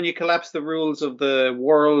 So it's when you collapse the rules of the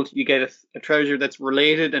world, you get a treasure that's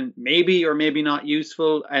related and maybe or maybe not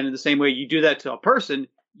useful. And in the same way you do that to a person,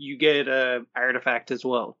 you get an artifact as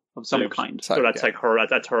well of some kind. So that's like her.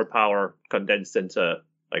 That's her power condensed into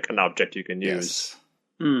like an object you can use.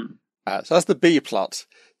 Yes. So that's the B plot.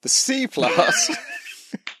 The C plot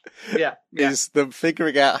is them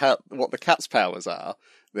figuring out what the cat's powers are.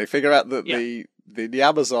 They figure out that the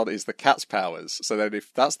Amazon is the cat's powers. So then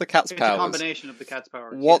if that's the cat's powers... It's a combination of the cat's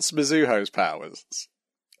powers. What's Mizuho's powers?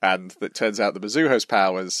 And it turns out that Mizuho's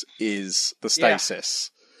powers is the stasis.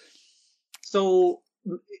 Yeah. So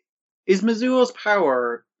is Mizuho's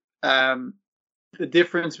power the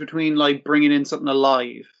difference between like bringing in something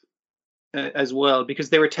alive as well? Because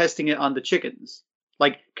they were testing it on the chickens.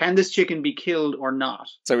 Like, can this chicken be killed or not?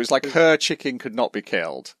 So it was like her chicken could not be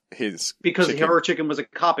killed. Her chicken was a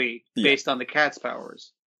copy based on the cat's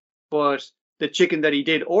powers. But the chicken that he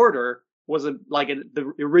did order was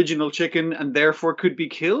the original chicken and therefore could be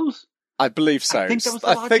killed? I believe so. I think that was the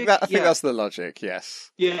logic. I think that's the logic, yes.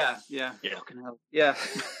 Yeah. Fucking hell. Yeah.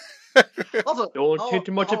 Also, Don't think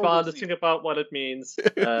too much about it. scene. Think about what it means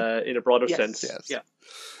in a broader sense. Yes.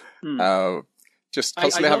 Yeah. Just I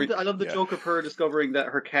constantly love the joke of her discovering that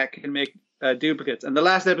her cat can make duplicates, and the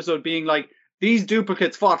last episode being like, these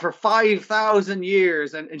duplicates fought for 5,000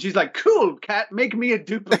 years, and she's like, cool, cat, make me a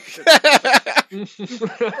duplicate.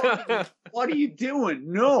 What are you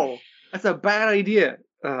doing? No, that's a bad idea.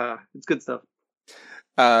 It's good stuff.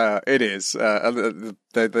 It is.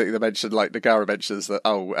 They mentioned, like, Nagara mentions that,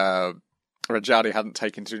 Ranjani hadn't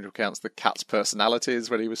taken into account the cat's personalities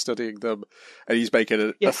when he was studying them, and he's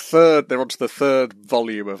making a third. They're onto the third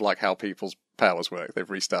volume of like how people's powers work. They've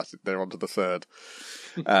restarted. They're onto the third.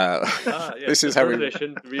 This is how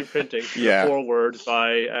edition reprinting. Yeah. 4 words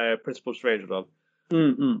by Principal Strangelove.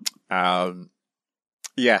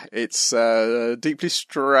 Yeah, it's deeply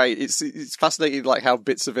strange. It's fascinating, like how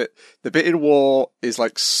bits of it. The bit in war is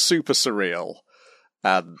like super surreal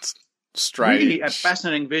and strange. Really a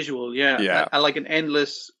fascinating visual, yeah. I like an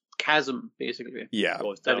endless chasm, basically. Yeah.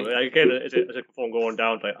 Goes down. Again, it's a phone going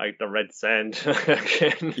down like the red sand.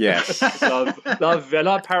 Again. Yes. a lot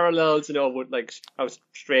of parallels, with like how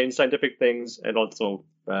strange scientific things and also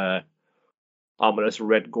ominous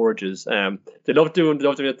red gorges. They love doing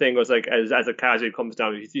the thing was like as a Kazi comes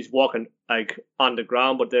down, he's walking like on the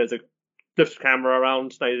ground, but there's a flips the camera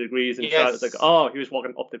around 90 degrees and it's like, he was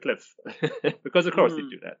walking up the cliff. Because of course they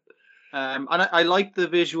do that. And I like the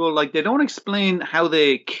visual, like they don't explain how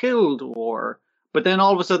they killed War, but then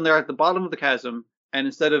all of a sudden they're at the bottom of the chasm, and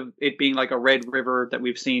instead of it being like a red river that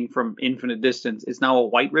we've seen from infinite distance, it's now a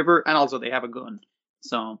white river, and also they have a gun.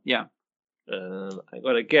 So, yeah. I'm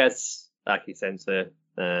going to guess Aki Sensei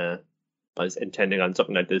was intending on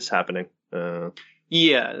something like this happening.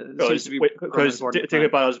 Yeah, because think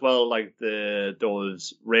about as well, like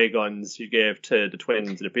those ray guns you gave to the twins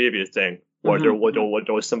in the previous thing, where there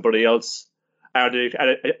was somebody else.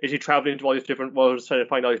 Is he traveling to all these different worlds, trying to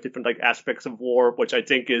find all these different like aspects of war, which I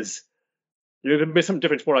think is you can make some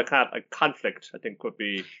difference more like conflict. I think could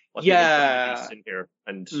be what's in here,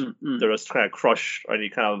 and they're just trying to crush any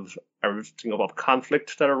kind of everything about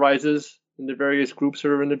conflict that arises in the various groups that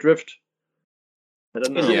are in the drift. I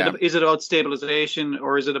don't know. Is it about stabilization,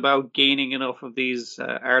 or is it about gaining enough of these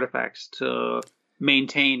artifacts to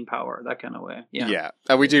maintain power, that kind of way? Yeah.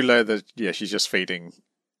 And we do learn that, she's just feeding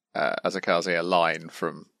Azakaze a line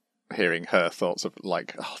from hearing her thoughts of,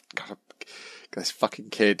 like, oh, God, this fucking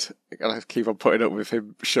kid. I gotta keep on putting up with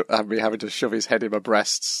him having to shove his head in my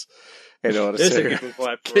breasts in order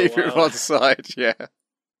to keep him on side, yeah.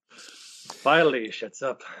 Finally, he shuts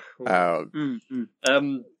up.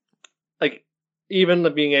 Like,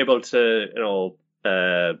 even being able to,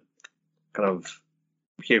 kind of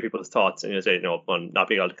hear people's thoughts and say, not being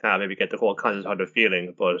able to kind of maybe get the whole concept of how they're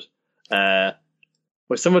feeling, but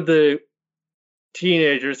with some of the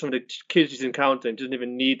teenagers, some of the kids she's encountering, doesn't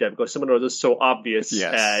even need that because some of them are just so obvious in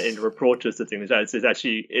their approaches to things. It's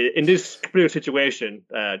actually, in this particular situation,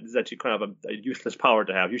 this is actually kind of a useless power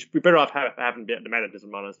to have. You should be better off having the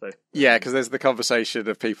magnetism, honestly. Yeah, because there's the conversation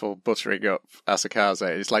of people buttering up Asakaze.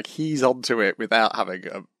 It's like he's onto it without having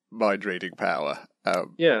a mind-reading power.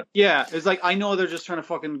 Yeah, it's like, I know they're just trying to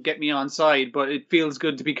fucking get me on side, but it feels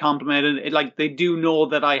good to be complimented. Like, they do know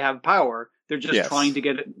that I have power. They're just trying to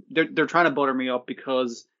get it. They're trying to butter me up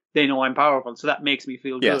because they know I'm powerful. So that makes me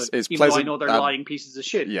feel good. It's even pleasant, though I know they're lying pieces of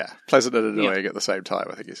shit. Yeah, pleasant and annoying at the same time.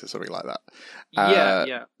 I think he says something like that.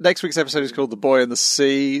 Yeah. Next week's episode is called "The Boy in the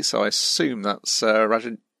Sea," so I assume that's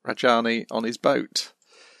Rajani on his boat.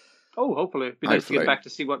 Oh, hopefully. It'd be nice to get back to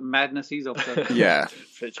see what madness he's up to. Yeah.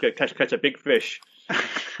 Catch a big fish.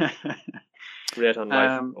 Red on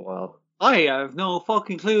life for a while. I have no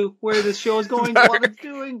fucking clue where this show is going, what it's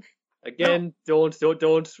doing. Again, don't. As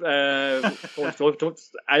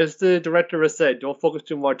the director has said, don't focus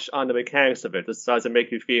too much on the mechanics of it. This doesn't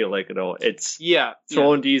make you feel like it's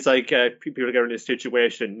throwing these like people together in this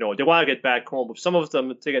situation. No, they want to get back home, but some of them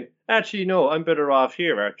are thinking, actually, no, I'm better off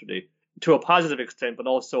here. Actually, to a positive extent, but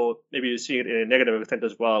also maybe you see it in a negative extent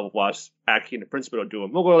as well. What Aki and the principal are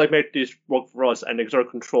doing, we're going to make this work for us and exert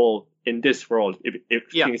control in this world.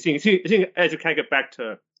 Seeing as you can't get back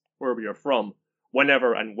to where we are from.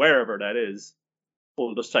 Whenever and wherever that is,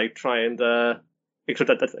 we'll just try and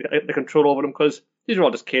exert the control over them because these are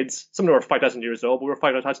all just kids. Some of them are 5,000 years old, but we're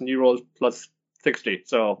 5,000 years old plus 60,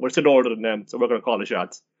 so we're still older than them. So we're going to call the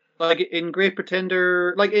shots. Like in Great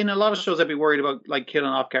Pretender, like in a lot of shows, I'd be worried about like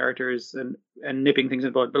killing off characters and nipping things in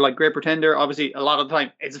the bud. But like Great Pretender, obviously, a lot of the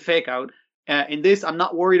time it's a fake out. In this, I'm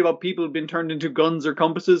not worried about people being turned into guns or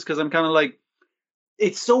compasses because I'm kind of like,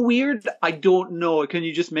 it's so weird. I don't know. Can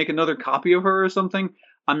you just make another copy of her or something?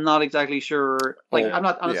 I'm not exactly sure. Like, Or- I'm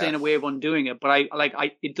not yeah. saying a way of undoing it, but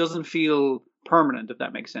it doesn't feel permanent, if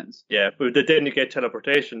that makes sense. Yeah, but then you get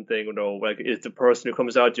teleportation thing, like, is the person who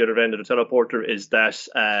comes out the other end of the teleporter, is that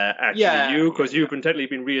actually you? Because you've been technically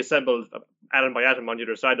been reassembled atom by atom on the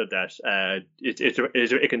other side of that.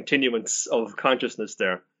 Is there a continuance of consciousness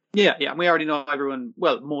there? Yeah, and we already know everyone.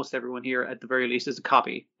 Well, most everyone here, at the very least, is a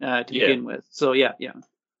copy to begin with. So yeah.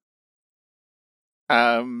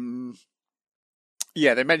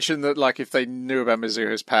 Yeah, they mentioned that, like, if they knew about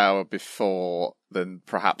Mizuho's power before, then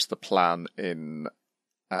perhaps the plan in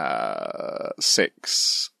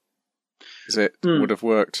 6 would have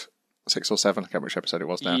worked. 6 or 7, I can't remember which episode it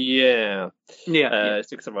was now. Yeah.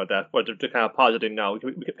 6 about that. But they're kind of positing now. We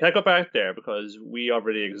can go back there because we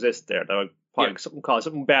already exist there. That would probably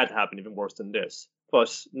something bad to happen, even worse than this.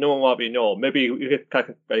 But knowing what we know, maybe we could kind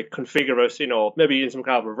of configure us, maybe in some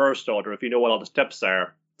kind of reverse order, if you know what all the steps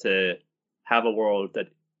are to have a world that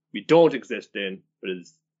we don't exist in, but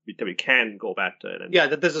that we can go back to.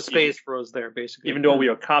 That there's a space for us there, basically. Even though we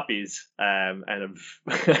are copies, and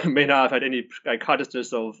may not have had any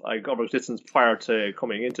consciousness of our existence prior to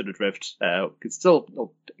coming into the drift, could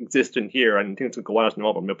still exist in here, and things could go on as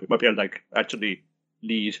normal. We might be able to actually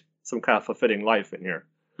lead some kind of fulfilling life in here.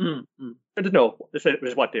 Mm-hmm. I don't know. This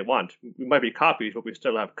is what they want. We might be copies, but we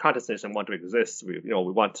still have consciousness and want to exist. We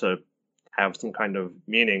want to have some kind of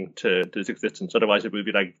meaning to this existence. Otherwise, it would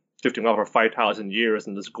be like drifting off for 5,000 years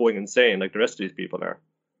and just going insane like the rest of these people are.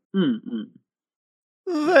 Mm-hmm.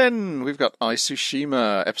 Then we've got Ai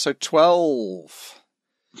Tsushima, episode 12,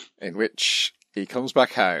 in which he comes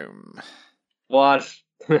back home. What?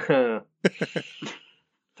 Thought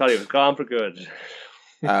he was gone for good.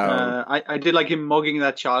 I did like him mugging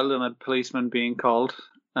that child and a policeman being called.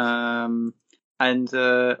 And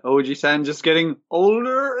Oji-san just getting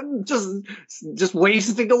older and just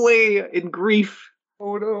wasting away in grief.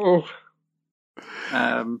 Oh no.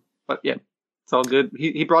 But yeah, it's all good.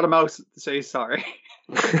 He brought him out to say sorry.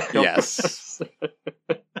 Yes.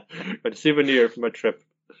 A souvenir from a trip.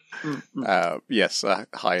 Yes,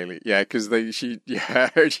 highly. Yeah, because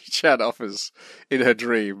Oji-chan offers in her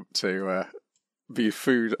dream to be a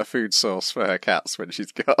food source for her cats when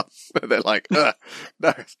she's gone. And they're like, no,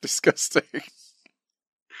 it's disgusting.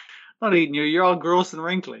 Not eating you. You're all gross and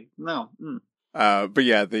wrinkly. No. But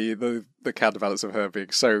yeah, the counterbalance of her being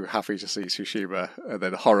so happy to see Tsushima and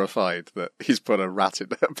then horrified that he's put a rat in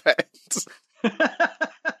her bed.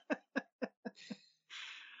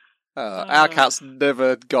 Our cats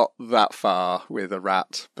never got that far with a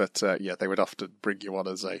rat, but yeah, they would often bring you one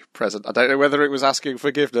as a present. I don't know whether it was asking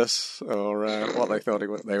forgiveness or what they thought they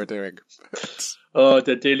were doing. Oh,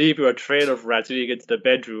 they leave you a trail of rats when you get to the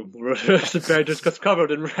bedroom. The bed just gets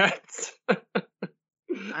covered in rats.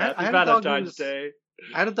 I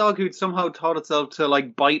had a dog who'd somehow taught itself to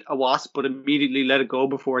like bite a wasp but immediately let it go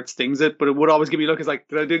before it stings it, but it would always give me a look. It's like,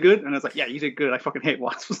 did I do good? And I was like, yeah, you did good. I fucking hate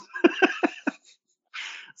wasps.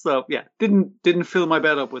 So yeah, didn't fill my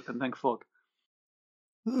bed up with them, thank fuck.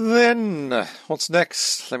 Then, what's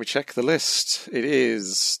next? Let me check the list. It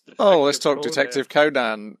is... let's talk Detective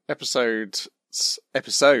Conan episodes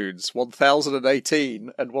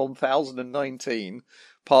 1018 and 1019,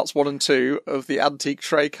 parts 1 and 2 of The Antique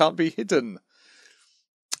Tray Can't Be Hidden,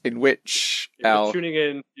 in which you're tuning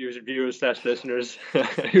in, viewers/listeners,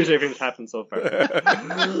 here's everything that's happened so far.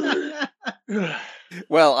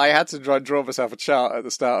 Well, I had to try and draw myself a chart at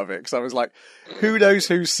the start of it, because I was like, who knows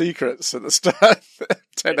whose secrets at the start?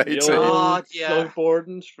 1018. Snowboard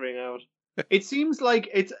and string out. It seems like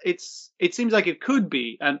it seems like it could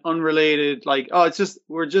be an unrelated, like,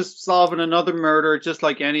 we're just solving another murder just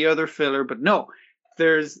like any other filler, but no.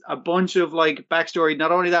 There's a bunch of like backstory.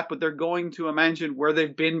 Not only that, but they're going to a mansion where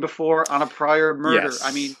they've been before on a prior murder. Yes.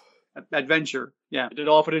 I mean, adventure. Yeah. It did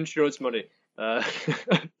all for insurance money. I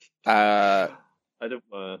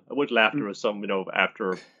would laugh there was some,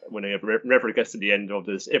 after whenever it gets to the end of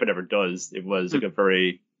this, if it ever does, it was like a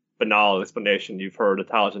very banal explanation you've heard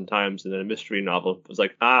 1,000 times in a mystery novel. It was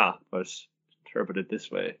like, but interpret it this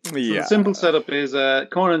way. Yeah. So the simple setup is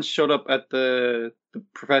Conan showed up at the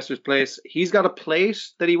professor's place. He's got a plate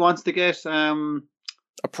that he wants to get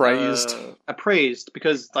appraised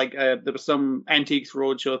because like there was some Antiques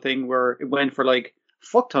Roadshow thing where it went for like a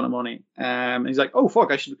fuck ton of money. And he's like, oh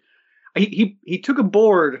fuck, I should. He took a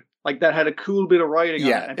board like that had a cool bit of writing on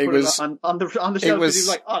it and put it on the shelf. He was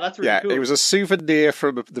like, oh, that's really cool. It was a souvenir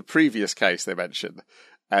from the previous case they mentioned,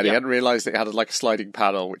 and he hadn't realised it had like a sliding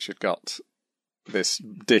panel which had got this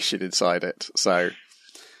dish inside it. So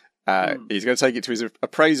he's going to take it to his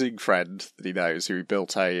appraising friend that he knows, who he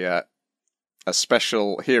built a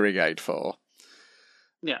special hearing aid for.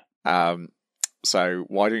 Yeah. So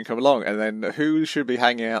why don't you come along? And then who should be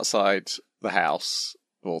hanging outside the house,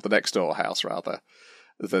 or the next door house rather,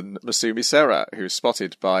 than Masumi Sera, who's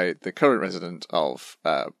spotted by the current resident of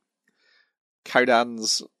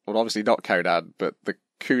Conan's, well, obviously not Conan, but the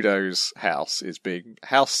Kudo's house is being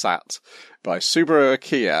house sat by Subaru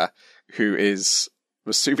Akiya, who is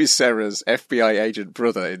Masumi Sera's FBI agent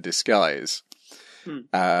brother in disguise.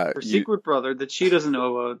 Her secret brother that she doesn't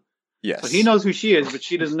know about. Yes. So he knows who she is, but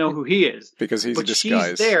she doesn't know who he is. Because he's in But disguise.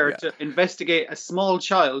 she's there to investigate a small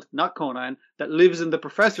child, not Conan, that lives in the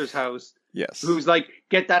professor's house. Yes. Who's like,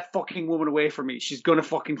 get that fucking woman away from me. She's going to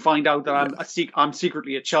fucking find out that I'm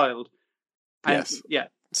secretly a child. And, Yes. Yeah.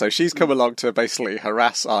 So she's come along to basically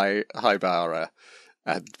harass Haibara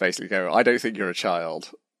and basically go, I don't think you're a child.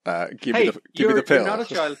 Give me the pill. You're not a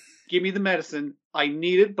child. Give me the medicine. I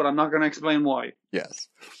need it, but I'm not going to explain why. Yes.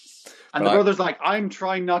 And the brother's like, I'm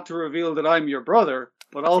trying not to reveal that I'm your brother,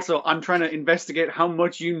 but also I'm trying to investigate how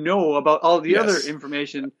much you know about all the other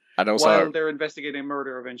information and also, while they're investigating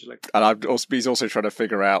murder eventually. And he's also trying to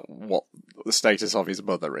figure out what the status of his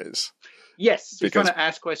mother is. Yes, he's trying to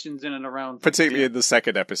ask questions in and around. Particularly in the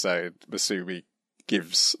second episode, Masumi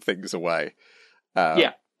gives things away.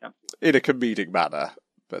 In a comedic manner,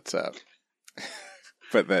 but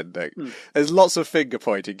then there's lots of finger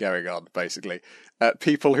pointing going on, basically.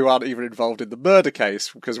 People who aren't even involved in the murder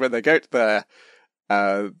case, because when they go to there,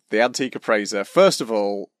 the antique appraiser, first of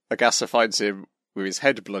all, Agasa finds him with his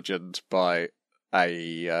head bludgeoned by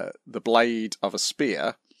the blade of a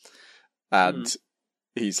spear, and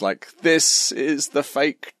he's like, "This is the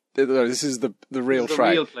fake. This is the real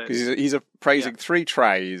tray." Because he's appraising 3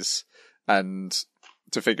 trays, and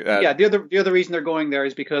to figure. The other reason they're going there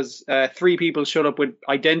is because 3 people showed up with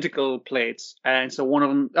identical plates, and so one of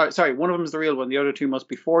them is the real one. The other 2 must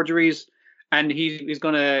be forgeries, and he's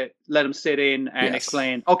going to let him sit in and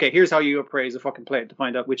explain. Okay, here's how you appraise a fucking plate to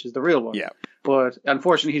find out which is the real one. Yeah. But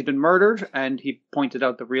unfortunately, he's been murdered, and he pointed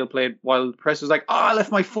out the real plate while the press was like, I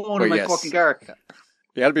left my phone in my fucking car. Yeah.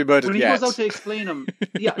 He hadn't been murdered yet. When he goes out to explain him,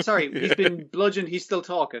 he's been bludgeoned, he's still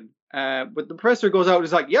talking. But the professor goes out and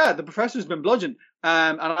is like, the professor's been bludgeoned.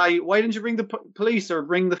 Why didn't you ring the police or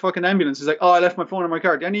ring the fucking ambulance? He's like, I left my phone in my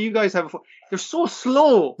car. Do any of you guys have a phone? They're so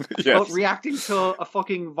slow about reacting to a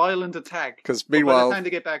fucking violent attack. Because meanwhile, by the time they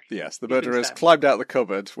get back, the murderer has climbed out the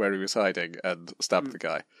cupboard where he was hiding and stabbed the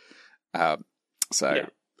guy. They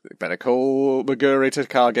better call Megure,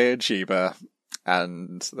 Takage, and Shiba,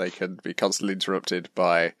 and they can be constantly interrupted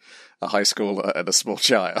by a high schooler and a small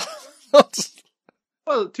child.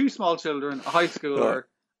 Well, 2 small children, a high schooler,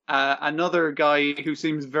 another guy who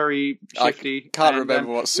seems very shifty. I can't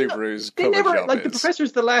remember what Subaru's cover job is. The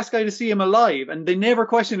professor's the last guy to see him alive, and they never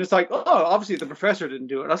question. It's like, obviously the professor didn't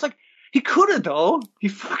do it. I was like, he could have though. He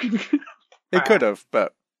fucking. He could have,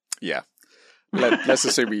 but yeah. Let's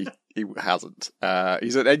assume he hasn't.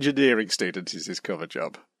 He's an engineering student. Is his cover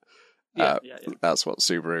job. That's what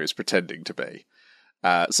Subaru is pretending to be.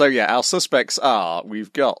 Our suspects are,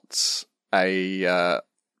 we've got a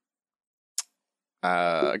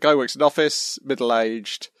guy who works in an office,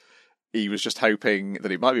 middle-aged. He was just hoping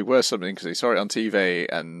that it might be worth something because he saw it on TV,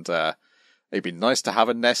 and it'd be nice to have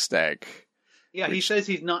a nest egg. Yeah, he says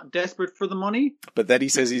he's not desperate for the money. But then he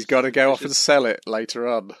says he's got to go off and sell it later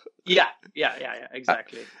on. Yeah,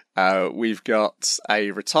 exactly. We've got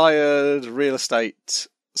a retired real estate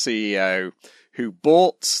CEO who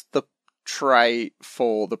bought the tray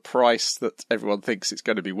for the price that everyone thinks it's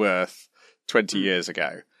going to be worth 20 years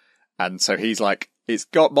ago. And so he's like,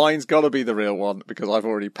 mine's got to be the real one because I've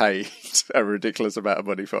already paid a ridiculous amount of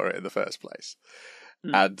money for it in the first place.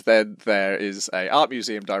 And then there is a art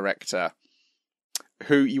museum director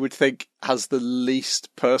who you would think has the least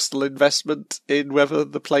personal investment in whether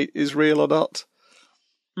the plate is real or not.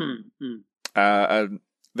 And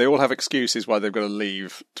they all have excuses why they've got to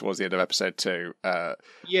leave towards the end of episode 2.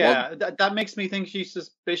 That makes me think she's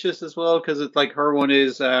suspicious as well, because it's like her one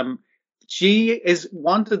is she is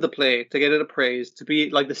wanted the plate to get it appraised to be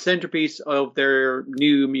like the centerpiece of their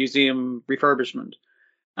new museum refurbishment.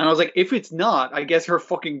 And I was like, if it's not, I guess her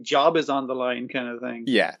fucking job is on the line, kind of thing.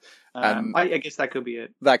 Yeah. I guess that could be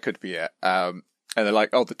it. That could be it. And they're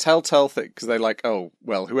like, the telltale thing, because they're like,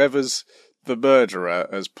 whoever's the murderer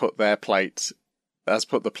has put the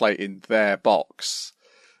plate in their box.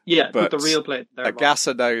 Yeah, but put the real plate in their box.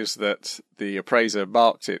 Agasa knows that the appraiser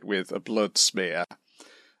marked it with a blood smear.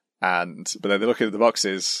 But then they look at the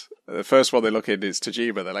boxes. The first one they look in is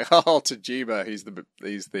Tajima. They're like, Tajima, he's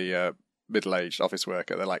the middle-aged office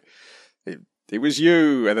worker. They're like, it was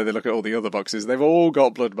you. And then they look at all the other boxes. They've all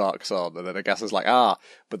got blood marks on. And then Agasa's like,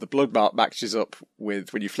 but the blood mark matches up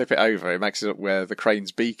with, when you flip it over, it matches up where the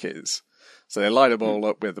crane's beak is. So they line them all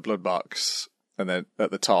up with the blood marks, and then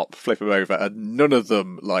at the top, flip them over, and none of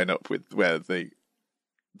them line up with where the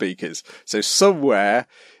beak is. So somewhere,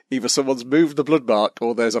 either someone's moved the blood mark,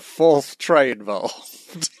 or there's a fourth tray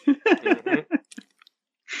involved.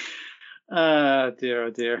 Oh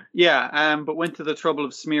dear. Yeah, but went to the trouble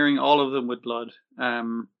of smearing all of them with blood.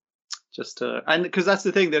 Just to, and because that's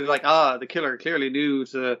the thing, they're like, the killer clearly knew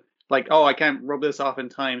to, like, I can't rub this off in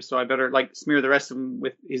time, so I better, like, smear the rest of him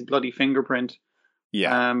with his bloody fingerprint.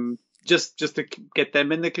 Yeah. Just to get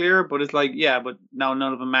them in the clear, but it's like, yeah, but now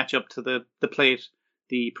none of them match up to the plate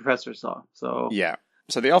the professor saw. So yeah.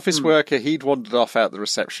 So the office worker, he'd wandered off out the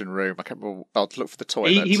reception room. I can't remember. I'll look for the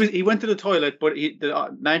toilet. He went to the toilet, but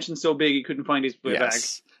the mansion's so big he couldn't find his bag.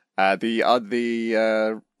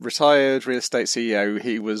 The retired real estate CEO,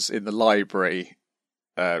 he was in the library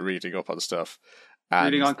reading up on stuff.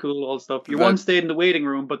 Reading on cool old stuff. Your one stayed in the waiting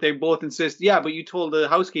room, but they both insist, but you told the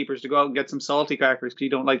housekeepers to go out and get some salty crackers because you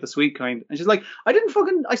don't like the sweet kind. And she's like,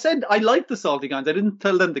 I said I like the salty kinds. I didn't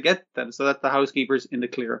tell them to get them. So that's the housekeepers in the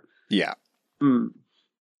clear. Yeah.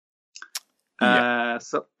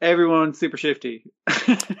 So everyone's super shifty.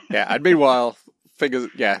 Yeah, and meanwhile,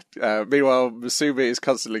 Masumi is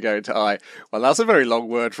constantly going to I. Well, that's a very long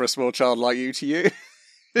word for a small child like you to use.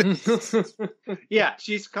 Yeah,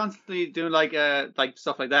 she's constantly doing like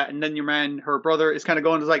stuff like that, and then her brother is kind of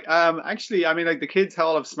going to like, actually, I mean, like the kids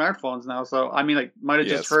all have smartphones now, so I mean, like, might have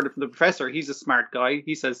just heard it from the professor. He's a smart guy.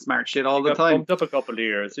 He says smart shit all the time. Bumped up a couple of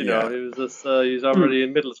years, you know. He was just he's already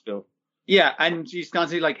in middle school. Yeah, and she's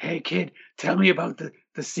constantly like, "Hey, kid, tell me about the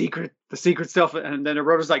secret stuff." And then her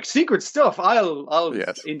brother's like, "Secret stuff? I'll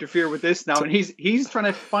interfere with this now." And he's trying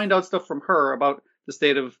to find out stuff from her about the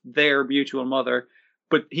state of their mutual mother,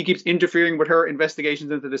 but he keeps interfering with her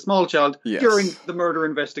investigations into the small child during the murder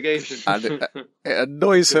investigation. And it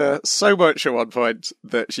annoys her so much at one point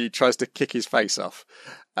that she tries to kick his face off.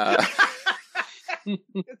 It's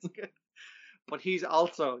good. But he's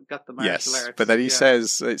also got the martial arts. But then he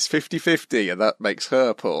says it's 50-50, and that makes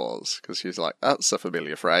her pause, because she's like, that's a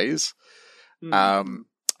familiar phrase. I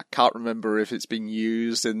can't remember if it's been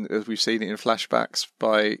used as we've seen it in flashbacks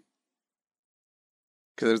because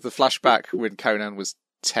there was the flashback when Conan was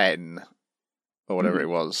 10, or whatever it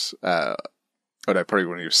was. Probably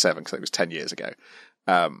when he was 7, because it was 10 years ago.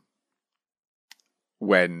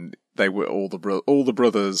 When they were all the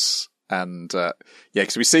brothers... And,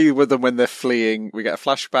 because we see with them when they're fleeing, we get a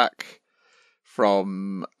flashback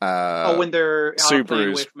from when they're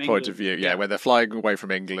Subaru's point of view. Yeah, when they're flying away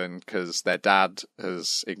from England because their dad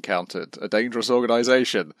has encountered a dangerous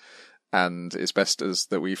organisation, and it's best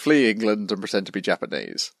that we flee England and pretend to be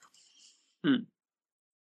Japanese. And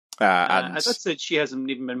I thought that she hasn't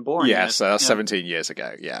even been born yet. Yes, 17 years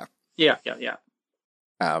ago, yeah. Yeah.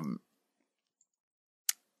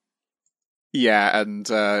 And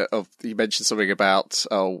he mentioned something about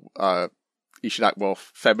you should act more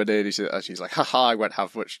feminine. She's like, haha, I won't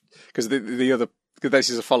have much, because because this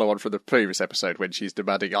is a follow on from the previous episode when she's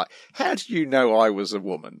demanding, like, how did you know I was a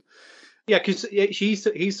woman? Yeah, because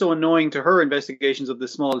he's so annoying to her investigations of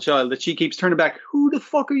this small child that she keeps turning back. Who the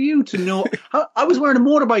fuck are you to know? I was wearing a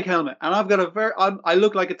motorbike helmet, and I've got I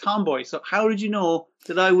look like a tomboy. So how did you know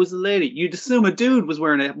that I was a lady? You'd assume a dude was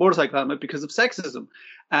wearing a motorcycle helmet because of sexism.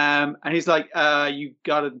 And he's like, you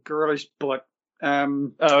got a girlish butt. I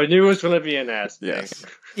knew it was going to be an ass. Yes.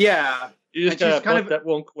 Yeah. You just got a butt that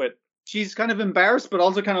won't quit. She's kind of embarrassed, but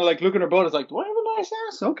also kind of like looking at her butt. It's like, do I have a nice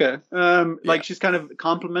ass? Okay. Like she's kind of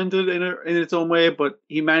complimented in its own way, but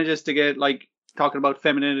he manages to get like talking about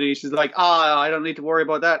femininity. She's like, I don't need to worry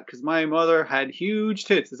about that because my mother had huge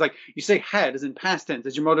tits. It's like, you say had as in past tense.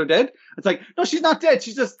 Is your mother dead? It's like, no, she's not dead.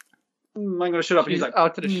 She's just, I'm going to shut up. She's and he's like,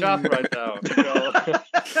 out to the shop right now.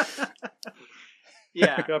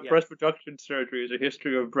 Yeah. Got breast reduction surgery as a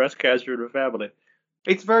history of breast cancer in the family.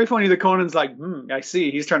 It's very funny that Conan's like, I see.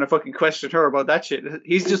 He's trying to fucking question her about that shit.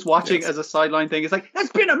 He's just watching as a sideline thing. It's like,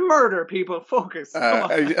 that's been a murder, people. Focus.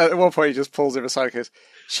 At one point, he just pulls him aside and goes,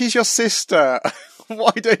 she's your sister. Why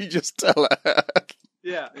don't you just tell her?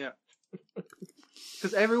 Yeah.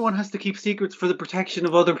 Because everyone has to keep secrets for the protection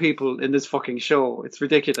of other people in this fucking show. It's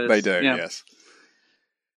ridiculous. They do, yes.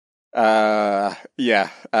 I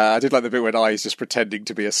did like the bit when I's just pretending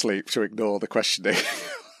to be asleep to ignore the questioning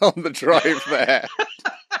on the drive there.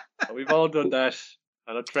 We've all done that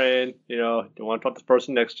on a train. You know, do you want to talk to this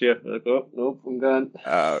person next to you? Like, oh, nope, I'm gone.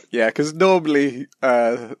 Because normally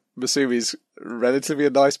Masumi's relatively a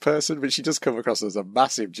nice person, but she does come across as a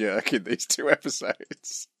massive jerk in these 2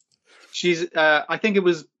 episodes. She's, I think it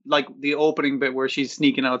was like the opening bit where she's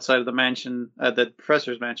sneaking outside of the mansion, the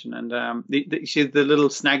professor's mansion, and she had the little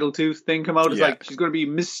snaggletooth thing come out. It's like she's going to be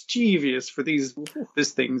mischievous for these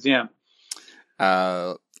things, yeah.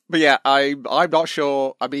 But yeah, I'm not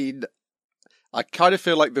sure. I mean, I kind of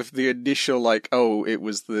feel like the initial, like, oh, it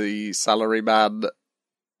was the salary man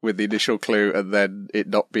with the initial clue, and then it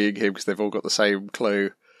not being him because they've all got the same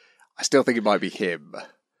clue. I still think it might be him.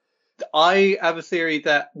 I have a theory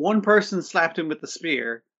that one person slapped him with the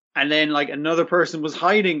spear, and then like another person was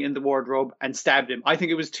hiding in the wardrobe and stabbed him. I think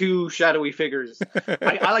it was two shadowy figures.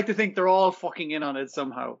 I like to think they're all fucking in on it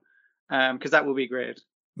somehow, because that would be great.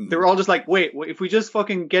 They were all just like, wait, if we just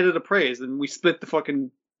fucking get it appraised and we split the fucking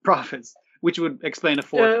profits, which would explain a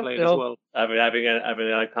fourth plate as well. Having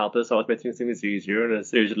an accomplice always makes things easier, and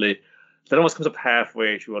it's usually that almost comes up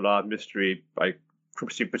halfway to a lot of mystery, like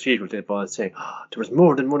procedural type of saying, there was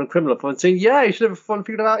more than one criminal upon saying, yeah, you should have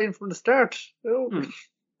figured it out in from the start.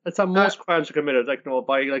 That's how most crimes are committed,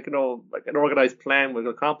 by an organized plan with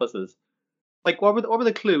accomplices. Like, what were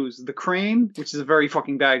the clues? The crane, which is a very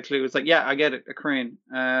fucking bad clue. It's like, yeah, I get it, a crane.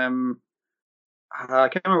 I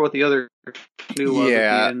can't remember what the other clue was.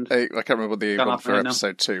 Yeah, I can't remember what the one for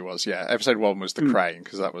episode 2 was. Yeah, episode 1 was the crane,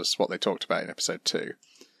 because that was what they talked about in episode 2.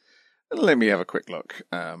 Let me have a quick look.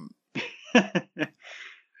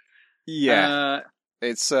 Yeah,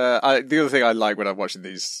 it's the other thing I like when I'm watching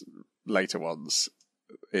these later ones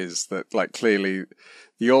is that, like, clearly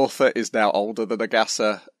the author is now older than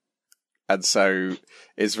Agassa, and so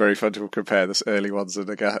it's very fun to compare the early ones. And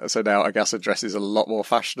so now Agassa dresses a lot more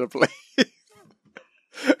fashionably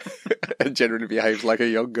and generally behaves like a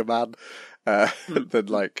younger man than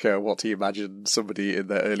like what he imagined somebody in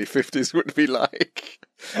their early 50s would be like.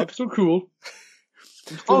 I'm so cool.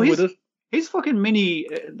 His fucking Mini,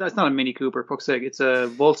 that's not a Mini Cooper, fuck's sake, it's a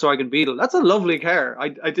Volkswagen Beetle. That's a lovely car.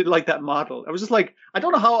 I did like that model. I was just like, I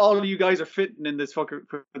don't know how all of you guys are fitting in this fucker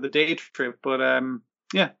for the day trip, but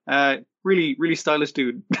really, really stylish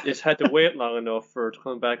dude. Just had to wait long enough for it to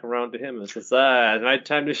come back around to him. It's just, right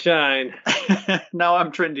time to shine. Now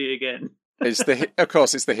I'm trendy again. Of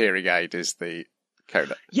course, it's the hearing aid, is the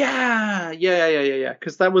coda. Yeah.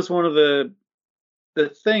 Because that was one of the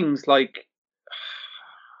things, like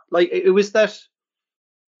it was that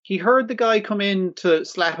he heard the guy come in to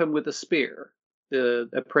slap him with a spear, the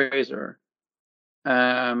appraiser,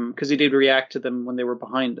 because he did react to them when they were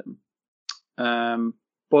behind him.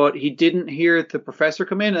 But he didn't hear the professor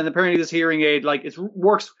come in, and apparently this hearing aid, like,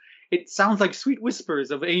 it sounds like sweet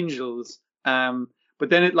whispers of angels, but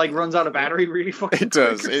then it, like, runs out of battery really fucking It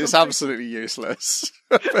does. It's absolutely useless.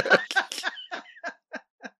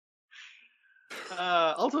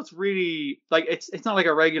 Also, it's really, like, it's not like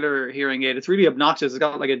a regular hearing aid. It's really obnoxious. It's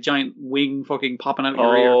got, like, a giant wing fucking popping out of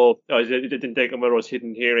your ear. Oh, it didn't take one of those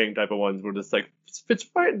hidden hearing type of ones where it's like, fits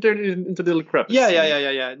right into the little crevice.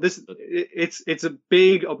 Yeah. It's a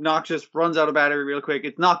big, obnoxious, runs out of battery real quick.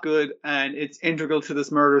 It's not good, and it's integral to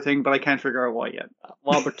this murder thing, but I can't figure out why yet.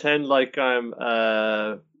 I'll pretend like I'm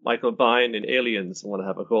Michael Biehn in Aliens. I want to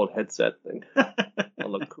have a gold headset thing.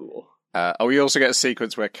 I'll look cool. We also get a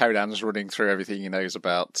sequence where Conan's running through everything he knows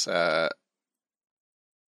about the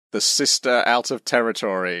sister out of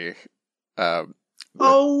territory. He's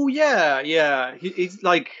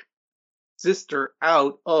like, sister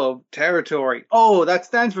out of territory. Oh, that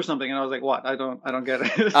stands for something. And I was like, what? I don't get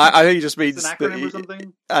it. I think it just means it's an acronym or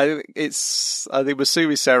something. I think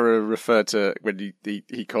Masumi Sera referred to when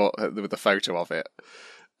he caught her with a photo of it,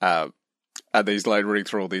 and he's like running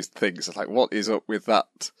through all these things. It's like, what is up with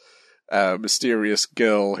that mysterious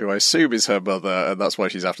girl who I assume is her mother, and that's why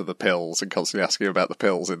she's after the pills and constantly asking about the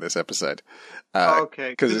pills in this episode. Okay,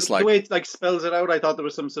 because it's like the way it like spells it out. I thought there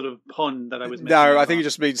was some sort of pun that I was missing. No, I think it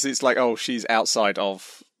just means it's like, oh, she's outside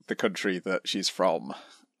of the country that she's from.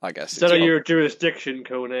 I guess. Instead of your jurisdiction,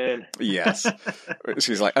 Conan. Yes.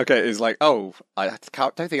 She's like, okay, it's like, oh, I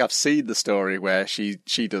don't think I've seen the story where she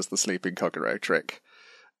does the sleeping Kogoro trick.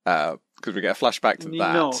 Because we get a flashback to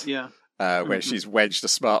that. No, yeah. Where she's wedged a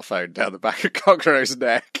smartphone down the back of Kogoro's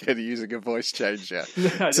neck and using a voice changer.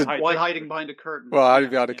 While hiding behind a curtain. Well, hiding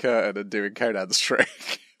behind a curtain and doing Conan's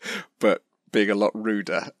trick. But being a lot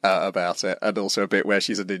ruder about it. And also a bit where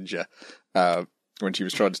she's a ninja. When she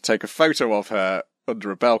was trying to take a photo of her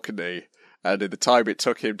under a balcony. And in the time it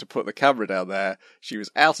took him to put the camera down there, she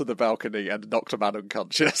was out of the balcony and knocked a man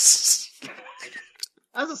unconscious.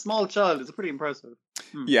 As a small child, it's pretty impressive.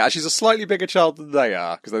 Yeah, she's a slightly bigger child than they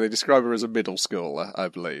are, because they describe her as a middle schooler, I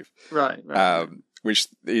believe. Right. Which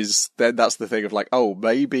is, then that's the thing of like, oh,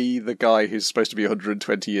 maybe the guy who's supposed to be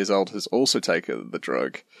 120 years old has also taken the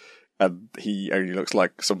drug, and he only looks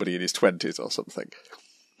like somebody in his 20s or something.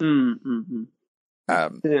 Yeah.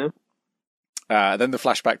 Then the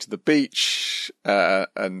flashback to the beach,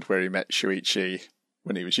 and where he met Shuichi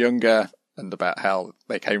when he was younger, and about how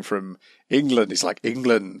they came from England. He's like,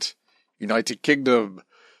 England, United Kingdom,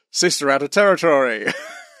 sister out of territory.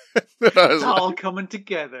 It's all coming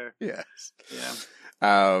together. Yes.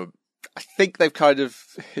 Yeah. I think they've kind of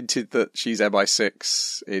hinted that she's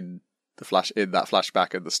MI6 in that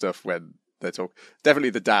flashback and the stuff when they talk. Definitely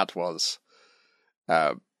the dad was.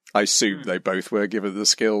 I assume they both were, given the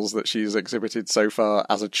skills that she's exhibited so far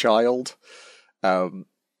as a child. That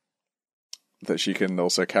she can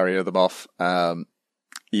also carry them off.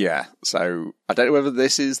 Yeah, so I don't know whether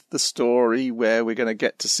this is the story where we're going to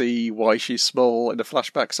get to see why she's small in a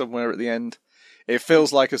flashback somewhere at the end. It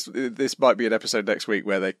feels like this might be an episode next week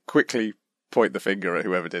where they quickly point the finger at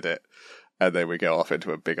whoever did it, and then we go off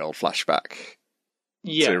into a big old flashback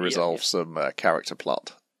to resolve some character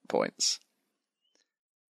plot points.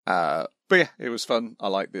 But yeah, it was fun. I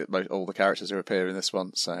like all the characters who appear in this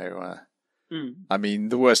one, so... I mean,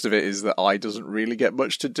 the worst of it is that I doesn't really get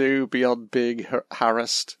much to do beyond being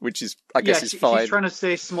harassed, which is, I guess, is fine. She's trying to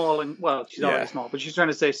stay small and, well, she's already small, but she's trying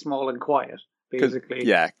to stay small and quiet, basically.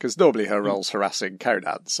 Because normally her role's harassing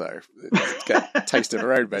Conan, so get a taste of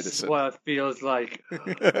her own medicine. This is what it feels like.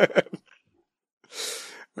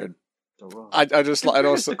 I just like, and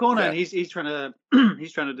also Conan, he's trying to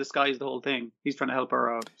he's trying to disguise the whole thing. He's trying to help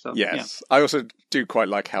her out. So yes, I also do quite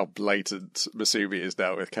like how blatant Masumi is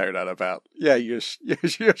now with Conan about you're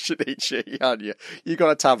Shinichi, aren't you? You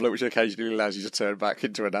got a tablet which occasionally allows you to turn back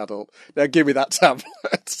into an adult. Now give me that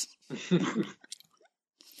tablet.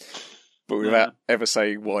 But without ever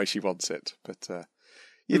saying why she wants it. But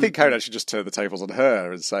you think Conan should just turn the tables on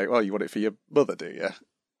her and say, "Well, you want it for your mother, do you?"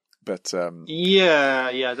 But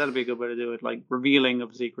yeah, that'd be a good way to do it, like revealing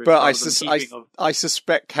of secrets. But I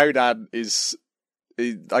suspect Conan is,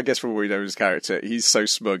 I guess from what we know his character, he's so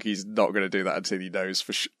smug he's not going to do that until he knows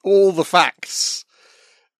for all the facts.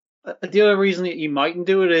 The other reason that you mightn't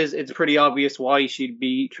do it is it's pretty obvious why she'd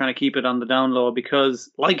be trying to keep it on the down low,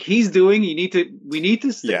 because like he's doing, we need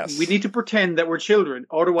to pretend that we're children,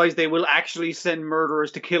 otherwise they will actually send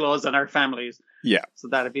murderers to kill us and our families. Yeah, so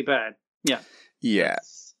that'd be bad. Yeah.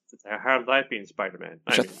 It's a hard life being Spider-Man.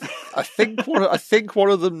 I think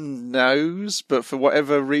one of them knows, but for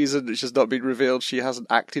whatever reason, it's just not been revealed. She hasn't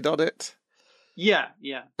acted on it. Yeah.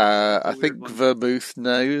 I think Vermouth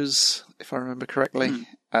knows, if I remember correctly.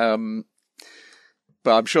 But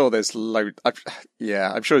I'm sure there's I'm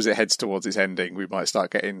sure as it heads towards its ending, we might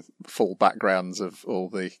start getting full backgrounds of all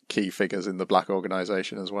the key figures in the Black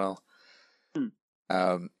Organization as well.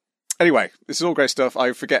 Anyway, this is all great stuff.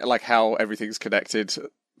 I forget how everything's connected.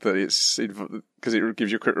 That it's because it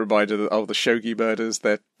gives you a quick reminder that the Shogi murders,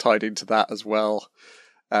 they're tied into that as well.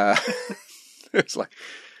 It's like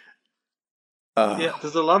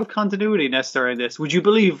there's a lot of continuity necessary in this. Would you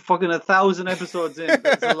believe fucking 1,000 episodes in,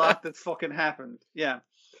 there's a lot that's fucking happened. Yeah,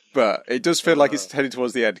 but it does feel like it's heading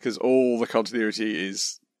towards the end because all the continuity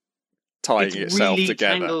is tying itself really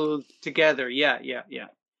together. Tangled together. Yeah.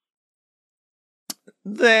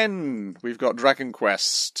 Then we've got Dragon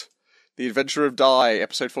Quest. The Adventure of Dai,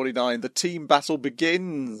 episode 49, the team battle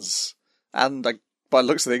begins. And by the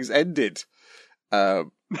looks of things, ended.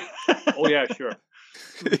 Oh yeah, sure.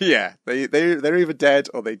 Yeah, they're either dead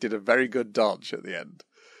or they did a very good dodge at the end.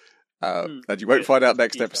 And you won't find out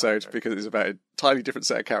next episode because it's about a entirely different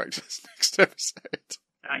set of characters next episode.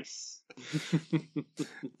 Nice.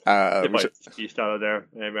 You started there,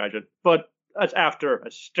 I imagine. But that's after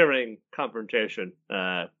a stirring confrontation.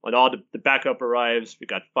 When all the backup arrives, we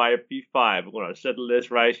got 5v5. We're going to settle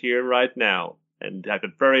this right here, right now. And have a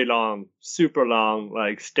very long, super long,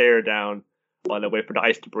 stare down while they wait for the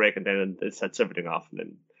ice to break, and then it sets everything off. And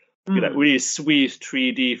then get that really sweet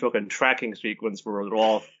 3D fucking tracking sequence where they're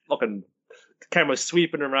all fucking the camera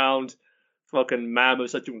sweeping around. Fucking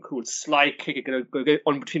Mammoth's doing cool slide kicking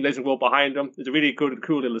on between legs and go behind them. It's a really good,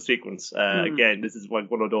 cool little sequence. Again, this is one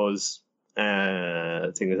of those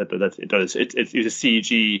things that it does. It uses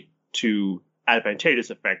CG to advantageous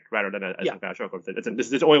effect rather than a shortcut.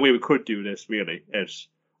 This is the only way we could do this. Really, it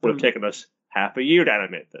would have taken us half a year to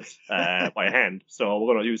animate this by hand. So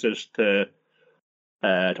we're going to use this to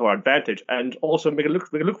our advantage, and also make it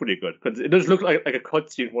look really good, because it does look like a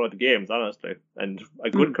cutscene from one of the games, honestly, and a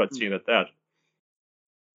good cutscene at that.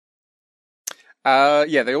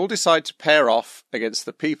 They all decide to pair off against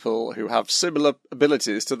the people who have similar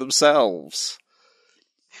abilities to themselves.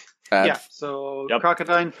 Yeah, so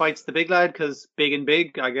Crocodile fights the big lad because big and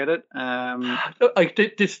big. I get it. Like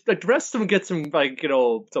the rest of them get some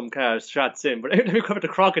some kind of shots in, but every time you come to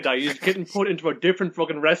Crocodile, you're getting put into a different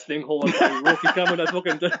fucking wrestling hole. Rocky coming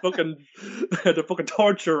the fucking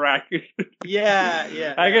torture rack.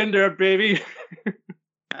 Yeah. Hang in there, baby.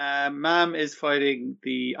 Mam is fighting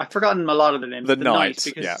I've forgotten a lot of the names. The Knight,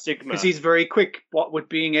 because he's very quick. What with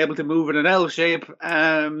being able to move in an L shape.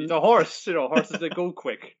 He's a horse. Horses that go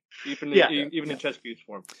quick, even in Chesky's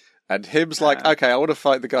form. And him's like, okay, I want to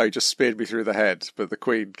fight the guy who just speared me through the head, but the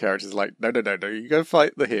Queen character's like, no, you go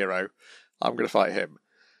fight the hero. I'm going to fight him.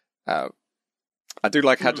 I do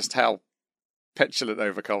like how petulant,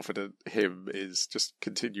 overconfident him is just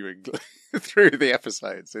continuing through the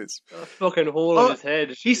episodes. It's a fucking hole in his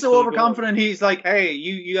head. He's so overconfident. He's like, hey,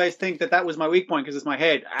 you guys think that was my weak point because it's my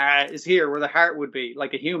head. Is here where the heart would be,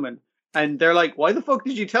 like a human. And they're like, why the fuck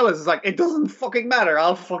did you tell us? It's like, it doesn't fucking matter.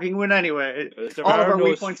 I'll fucking win anyway. All of our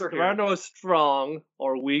weak points are here. There are no strong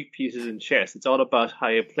or weak pieces in chess. It's all about how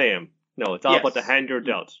you play them. No, it's all about the hand you're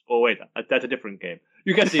dealt. Oh, wait, that's a different game.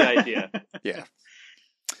 You get the idea. Yeah.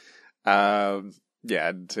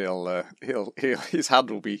 Until his hand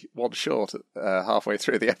will be one short halfway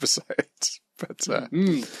through the episode. But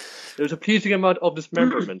there's a pleasing amount of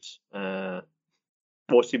dismemberment.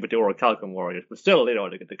 Mostly with the Orichalcum warriors, but still, they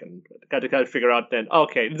can kind of figure out then,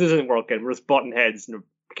 okay, this isn't working, we're just butting heads and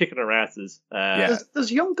kicking our asses.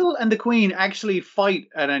 Does Yunkel and the Queen actually fight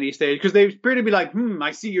at any stage? Because they appear to be like,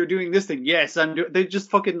 I see you're doing this thing, yes, and they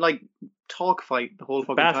just fucking like talk fight the whole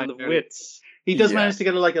fucking Battle time. Battle of wits. He does manage to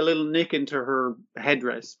get a little nick into her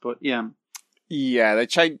headdress, but yeah. Yeah, they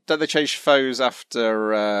change foes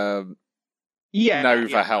after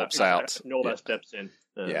Nova helps out. Nova steps in.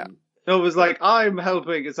 Nova's like, I'm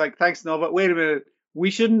helping. It's like, thanks, Nova. Wait a minute. We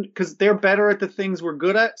shouldn't, because they're better at the things we're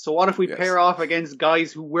good at. So what if we pair off against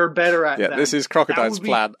guys who we're better at? Yeah, this is Crocodile's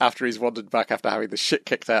plan after he's wandered back after having the shit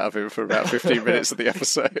kicked out of him for about 15 minutes of the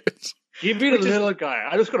episode. Give me the little guy.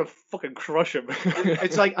 I'm just going to fucking crush him.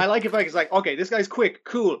 It's like, I like it back. It's like, okay, this guy's quick.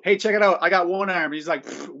 Cool. Hey, check it out. I got one arm. He's like,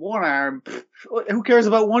 one arm. Who cares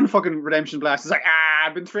about one fucking redemption blast? It's like,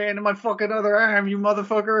 I've been training my fucking other arm, you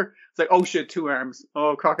motherfucker. It's like, oh shit, two arms.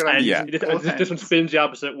 Oh, Crocodile. This one spins the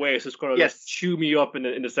opposite way, so it's going to just chew me up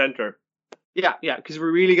in the center. Yeah, because we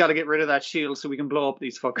really got to get rid of that shield so we can blow up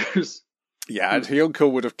these fuckers. Yeah, and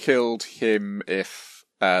Hyunko would have killed him if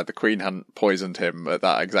the Queen hadn't poisoned him at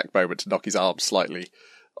that exact moment to knock his arm slightly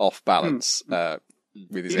off balance with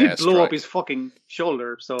his airstrike. He did blow up his fucking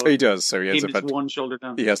shoulder, so he does. So he has one shoulder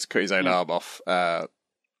down. He has to cut his own arm off.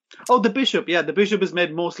 The bishop. Yeah, the bishop is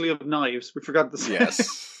made mostly of knives. We forgot to say.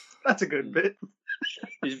 Yes. That's a good bit.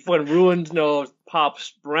 He's fucking ruined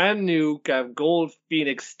Pop's brand new gold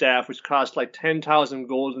phoenix staff, which cost like 10,000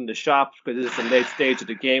 gold in the shop because this is the late stage of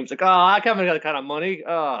the game. It's like, I haven't got that kind of money.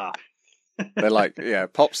 They're like,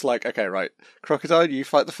 Pop's like, okay, right, Crocodile, you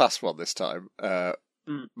fight the fast one this time.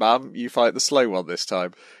 Ma'am, you fight the slow one this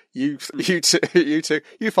time. You two,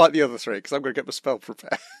 you fight the other three because I'm going to get my spell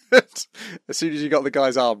prepared. As soon as you got the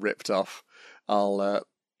guy's arm ripped off, I'll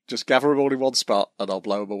just gather them all in one spot and I'll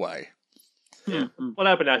blow them away. What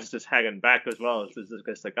happened is just hanging back as well.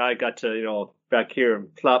 It's like, I got to, back here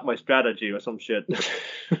and plot my strategy or some shit.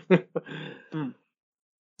 Waiting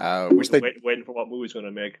for what movie's going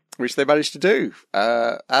to make. Which they managed to do.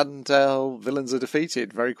 And villains are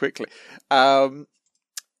defeated very quickly.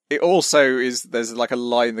 It also is, there's like a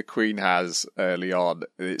line the Queen has early on.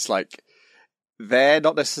 It's like, they're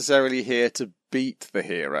not necessarily here to beat the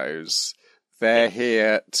heroes. They're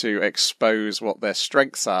here to expose what their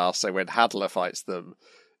strengths are, so when Hadler fights them,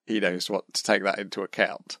 he knows what to take that into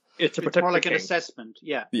account. It's more like an assessment,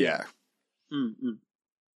 yeah. Yeah.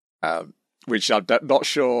 Which I'm not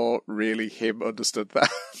sure really him understood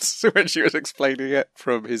that when she was explaining it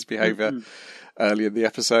from his behaviour early in the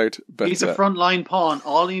episode. But he's a frontline pawn.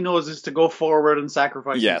 All he knows is to go forward and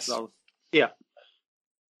sacrifice himself. Yeah.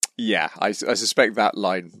 Yeah, I suspect that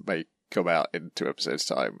line may come out in 2 episodes'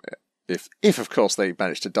 time. If of course they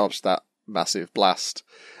managed to dodge that massive blast.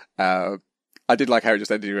 I did like how it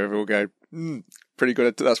just ended with everyone going, pretty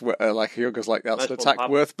good. That's like Hyunko's like, that's an attack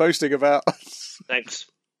worth boasting about. Thanks.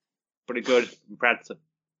 Pretty good. I'm proud of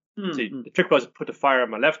it. See, the trick was to put the fire on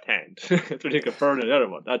my left hand so they could burn the other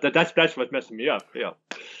one. That's what's messing me up. Yeah.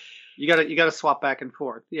 You gotta swap back and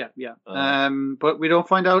forth. Yeah. But we don't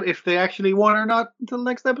find out if they actually won or not until the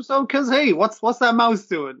next episode. Because hey, what's that mouse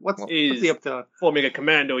doing? What's he up to? Forming a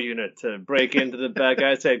commando unit to break into the bad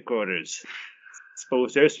guys' headquarters,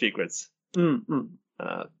 expose their secrets.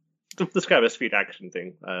 This kind of a sweet action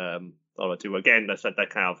thing. All I do again. That's that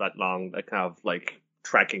kind of long, that kind of like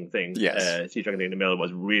tracking thing. Yes. Sea tracking thing in the middle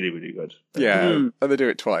was really, really good. Yeah, and they do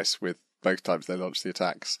it twice with both times they launch the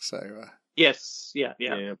attacks. So yes, yeah.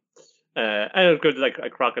 And it was good, like a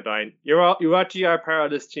Crocodile. You actually are part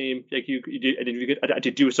of this team. Like you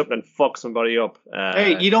did do something and fuck somebody up.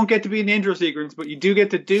 Hey, you don't get to be in the intro sequence, but you do get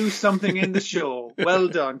to do something in the show. Well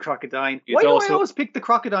done, Crocodile. Why do I always pick the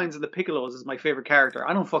Crocodiles and the Piccolos as my favorite character?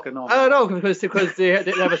 I don't fucking know. I don't know because they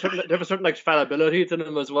have a certain like fallibility to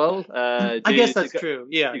them as well. I guess that's true.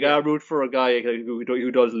 Yeah, you gotta root for a guy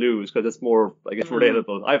who does lose because it's more, I guess,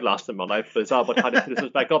 relatable. I've lost in my life, but it's all about how to put this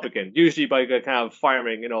back up again. Usually by kind of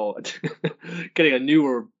firing, getting a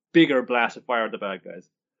newer, bigger blast of fire at the bad guys.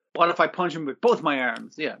 What if I punch him with both my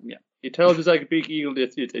arms? Yeah. He tells us like a big eagle.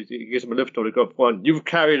 It gives him a lift over the cup one. You've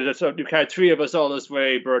carried three of us all this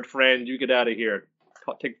way, bird friend. You get out of here.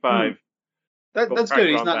 Take 5. That's good.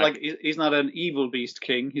 He's not an evil beast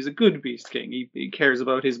king. He's a good beast king. He cares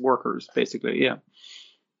about his workers, basically. Yeah.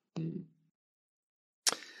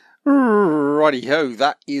 Righty-ho,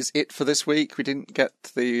 that is it for this week. We didn't get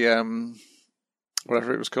the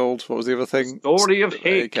whatever it was called. What was the other thing? Story of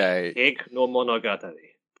Heike. Heike no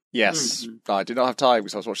Monogatari. Yes, I did not have time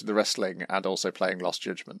because I was watching the wrestling and also playing Lost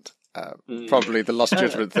Judgment. Probably the Lost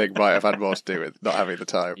Judgment thing might have had more to do with not having the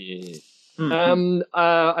time. Yeah.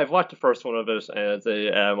 I've watched the first one of it, and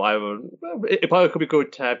it probably could be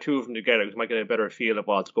good to have two of them together because you might get a better feel of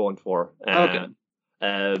what it's going for. Okay.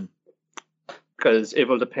 Because it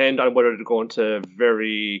will depend on whether they're going to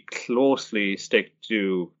very closely stick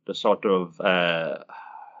to the sort of the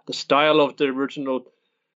style of the original.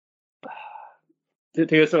 I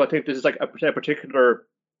think this is like a particular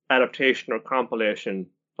adaptation or compilation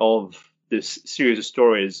of this series of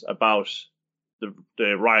stories about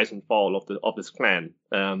the rise and fall of this clan.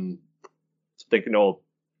 So I think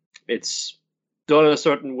it's done in a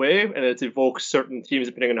certain way, and it evokes certain themes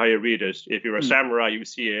depending on how you read it. If you're a samurai, you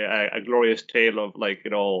see a glorious tale of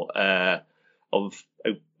of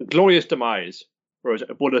a glorious demise, whereas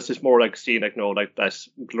a Buddhist is more like seeing like that's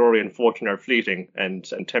glory and fortune are fleeting and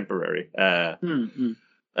temporary. But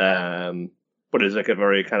it's like a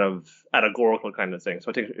very kind of allegorical kind of thing. So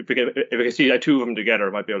I think if we can see two of them together,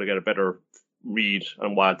 I might be able to get a better read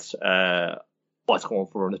on what's going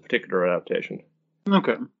for in this particular adaptation.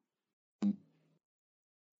 Okay.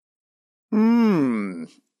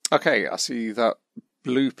 Okay, I see that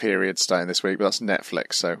Blue Period starting this week, but that's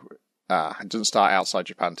Netflix, so it doesn't start outside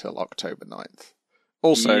Japan till October 9th.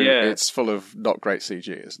 Also, It's full of not great CG,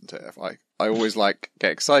 isn't it? I always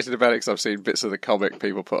get excited about it because I've seen bits of the comic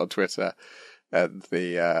people put on Twitter, and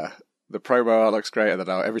the promo art looks great, and then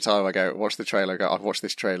every time I go watch the trailer, I've watched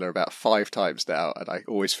this trailer about 5 times now, and I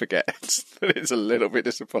always forget that it's a little bit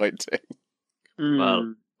disappointing.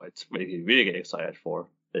 Well, what's making me really get excited for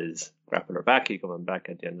is Grappler Baki coming back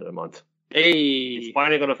at the end of the month. Hey, he's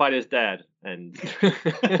finally going to fight his dad, and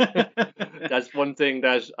that's one thing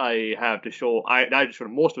that I have to show. I just show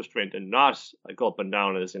most restraint and not go up and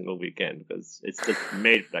down in a single weekend because it's just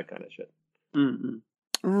made for that kind of shit.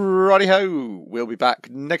 Righty-ho, we'll be back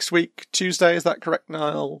next week, Tuesday, is that correct,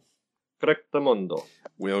 Niall? Correctamundo.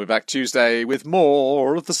 We'll be back Tuesday with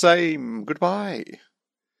more of the same. Goodbye.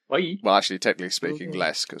 Bye. Well, actually, technically speaking,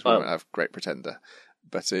 less, because we won't have Great Pretender.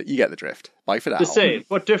 But you get the drift. Bye for now. The same,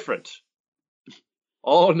 but different.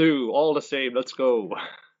 All new, all the same, let's go.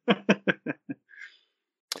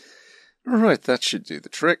 Right, that should do the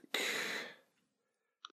trick.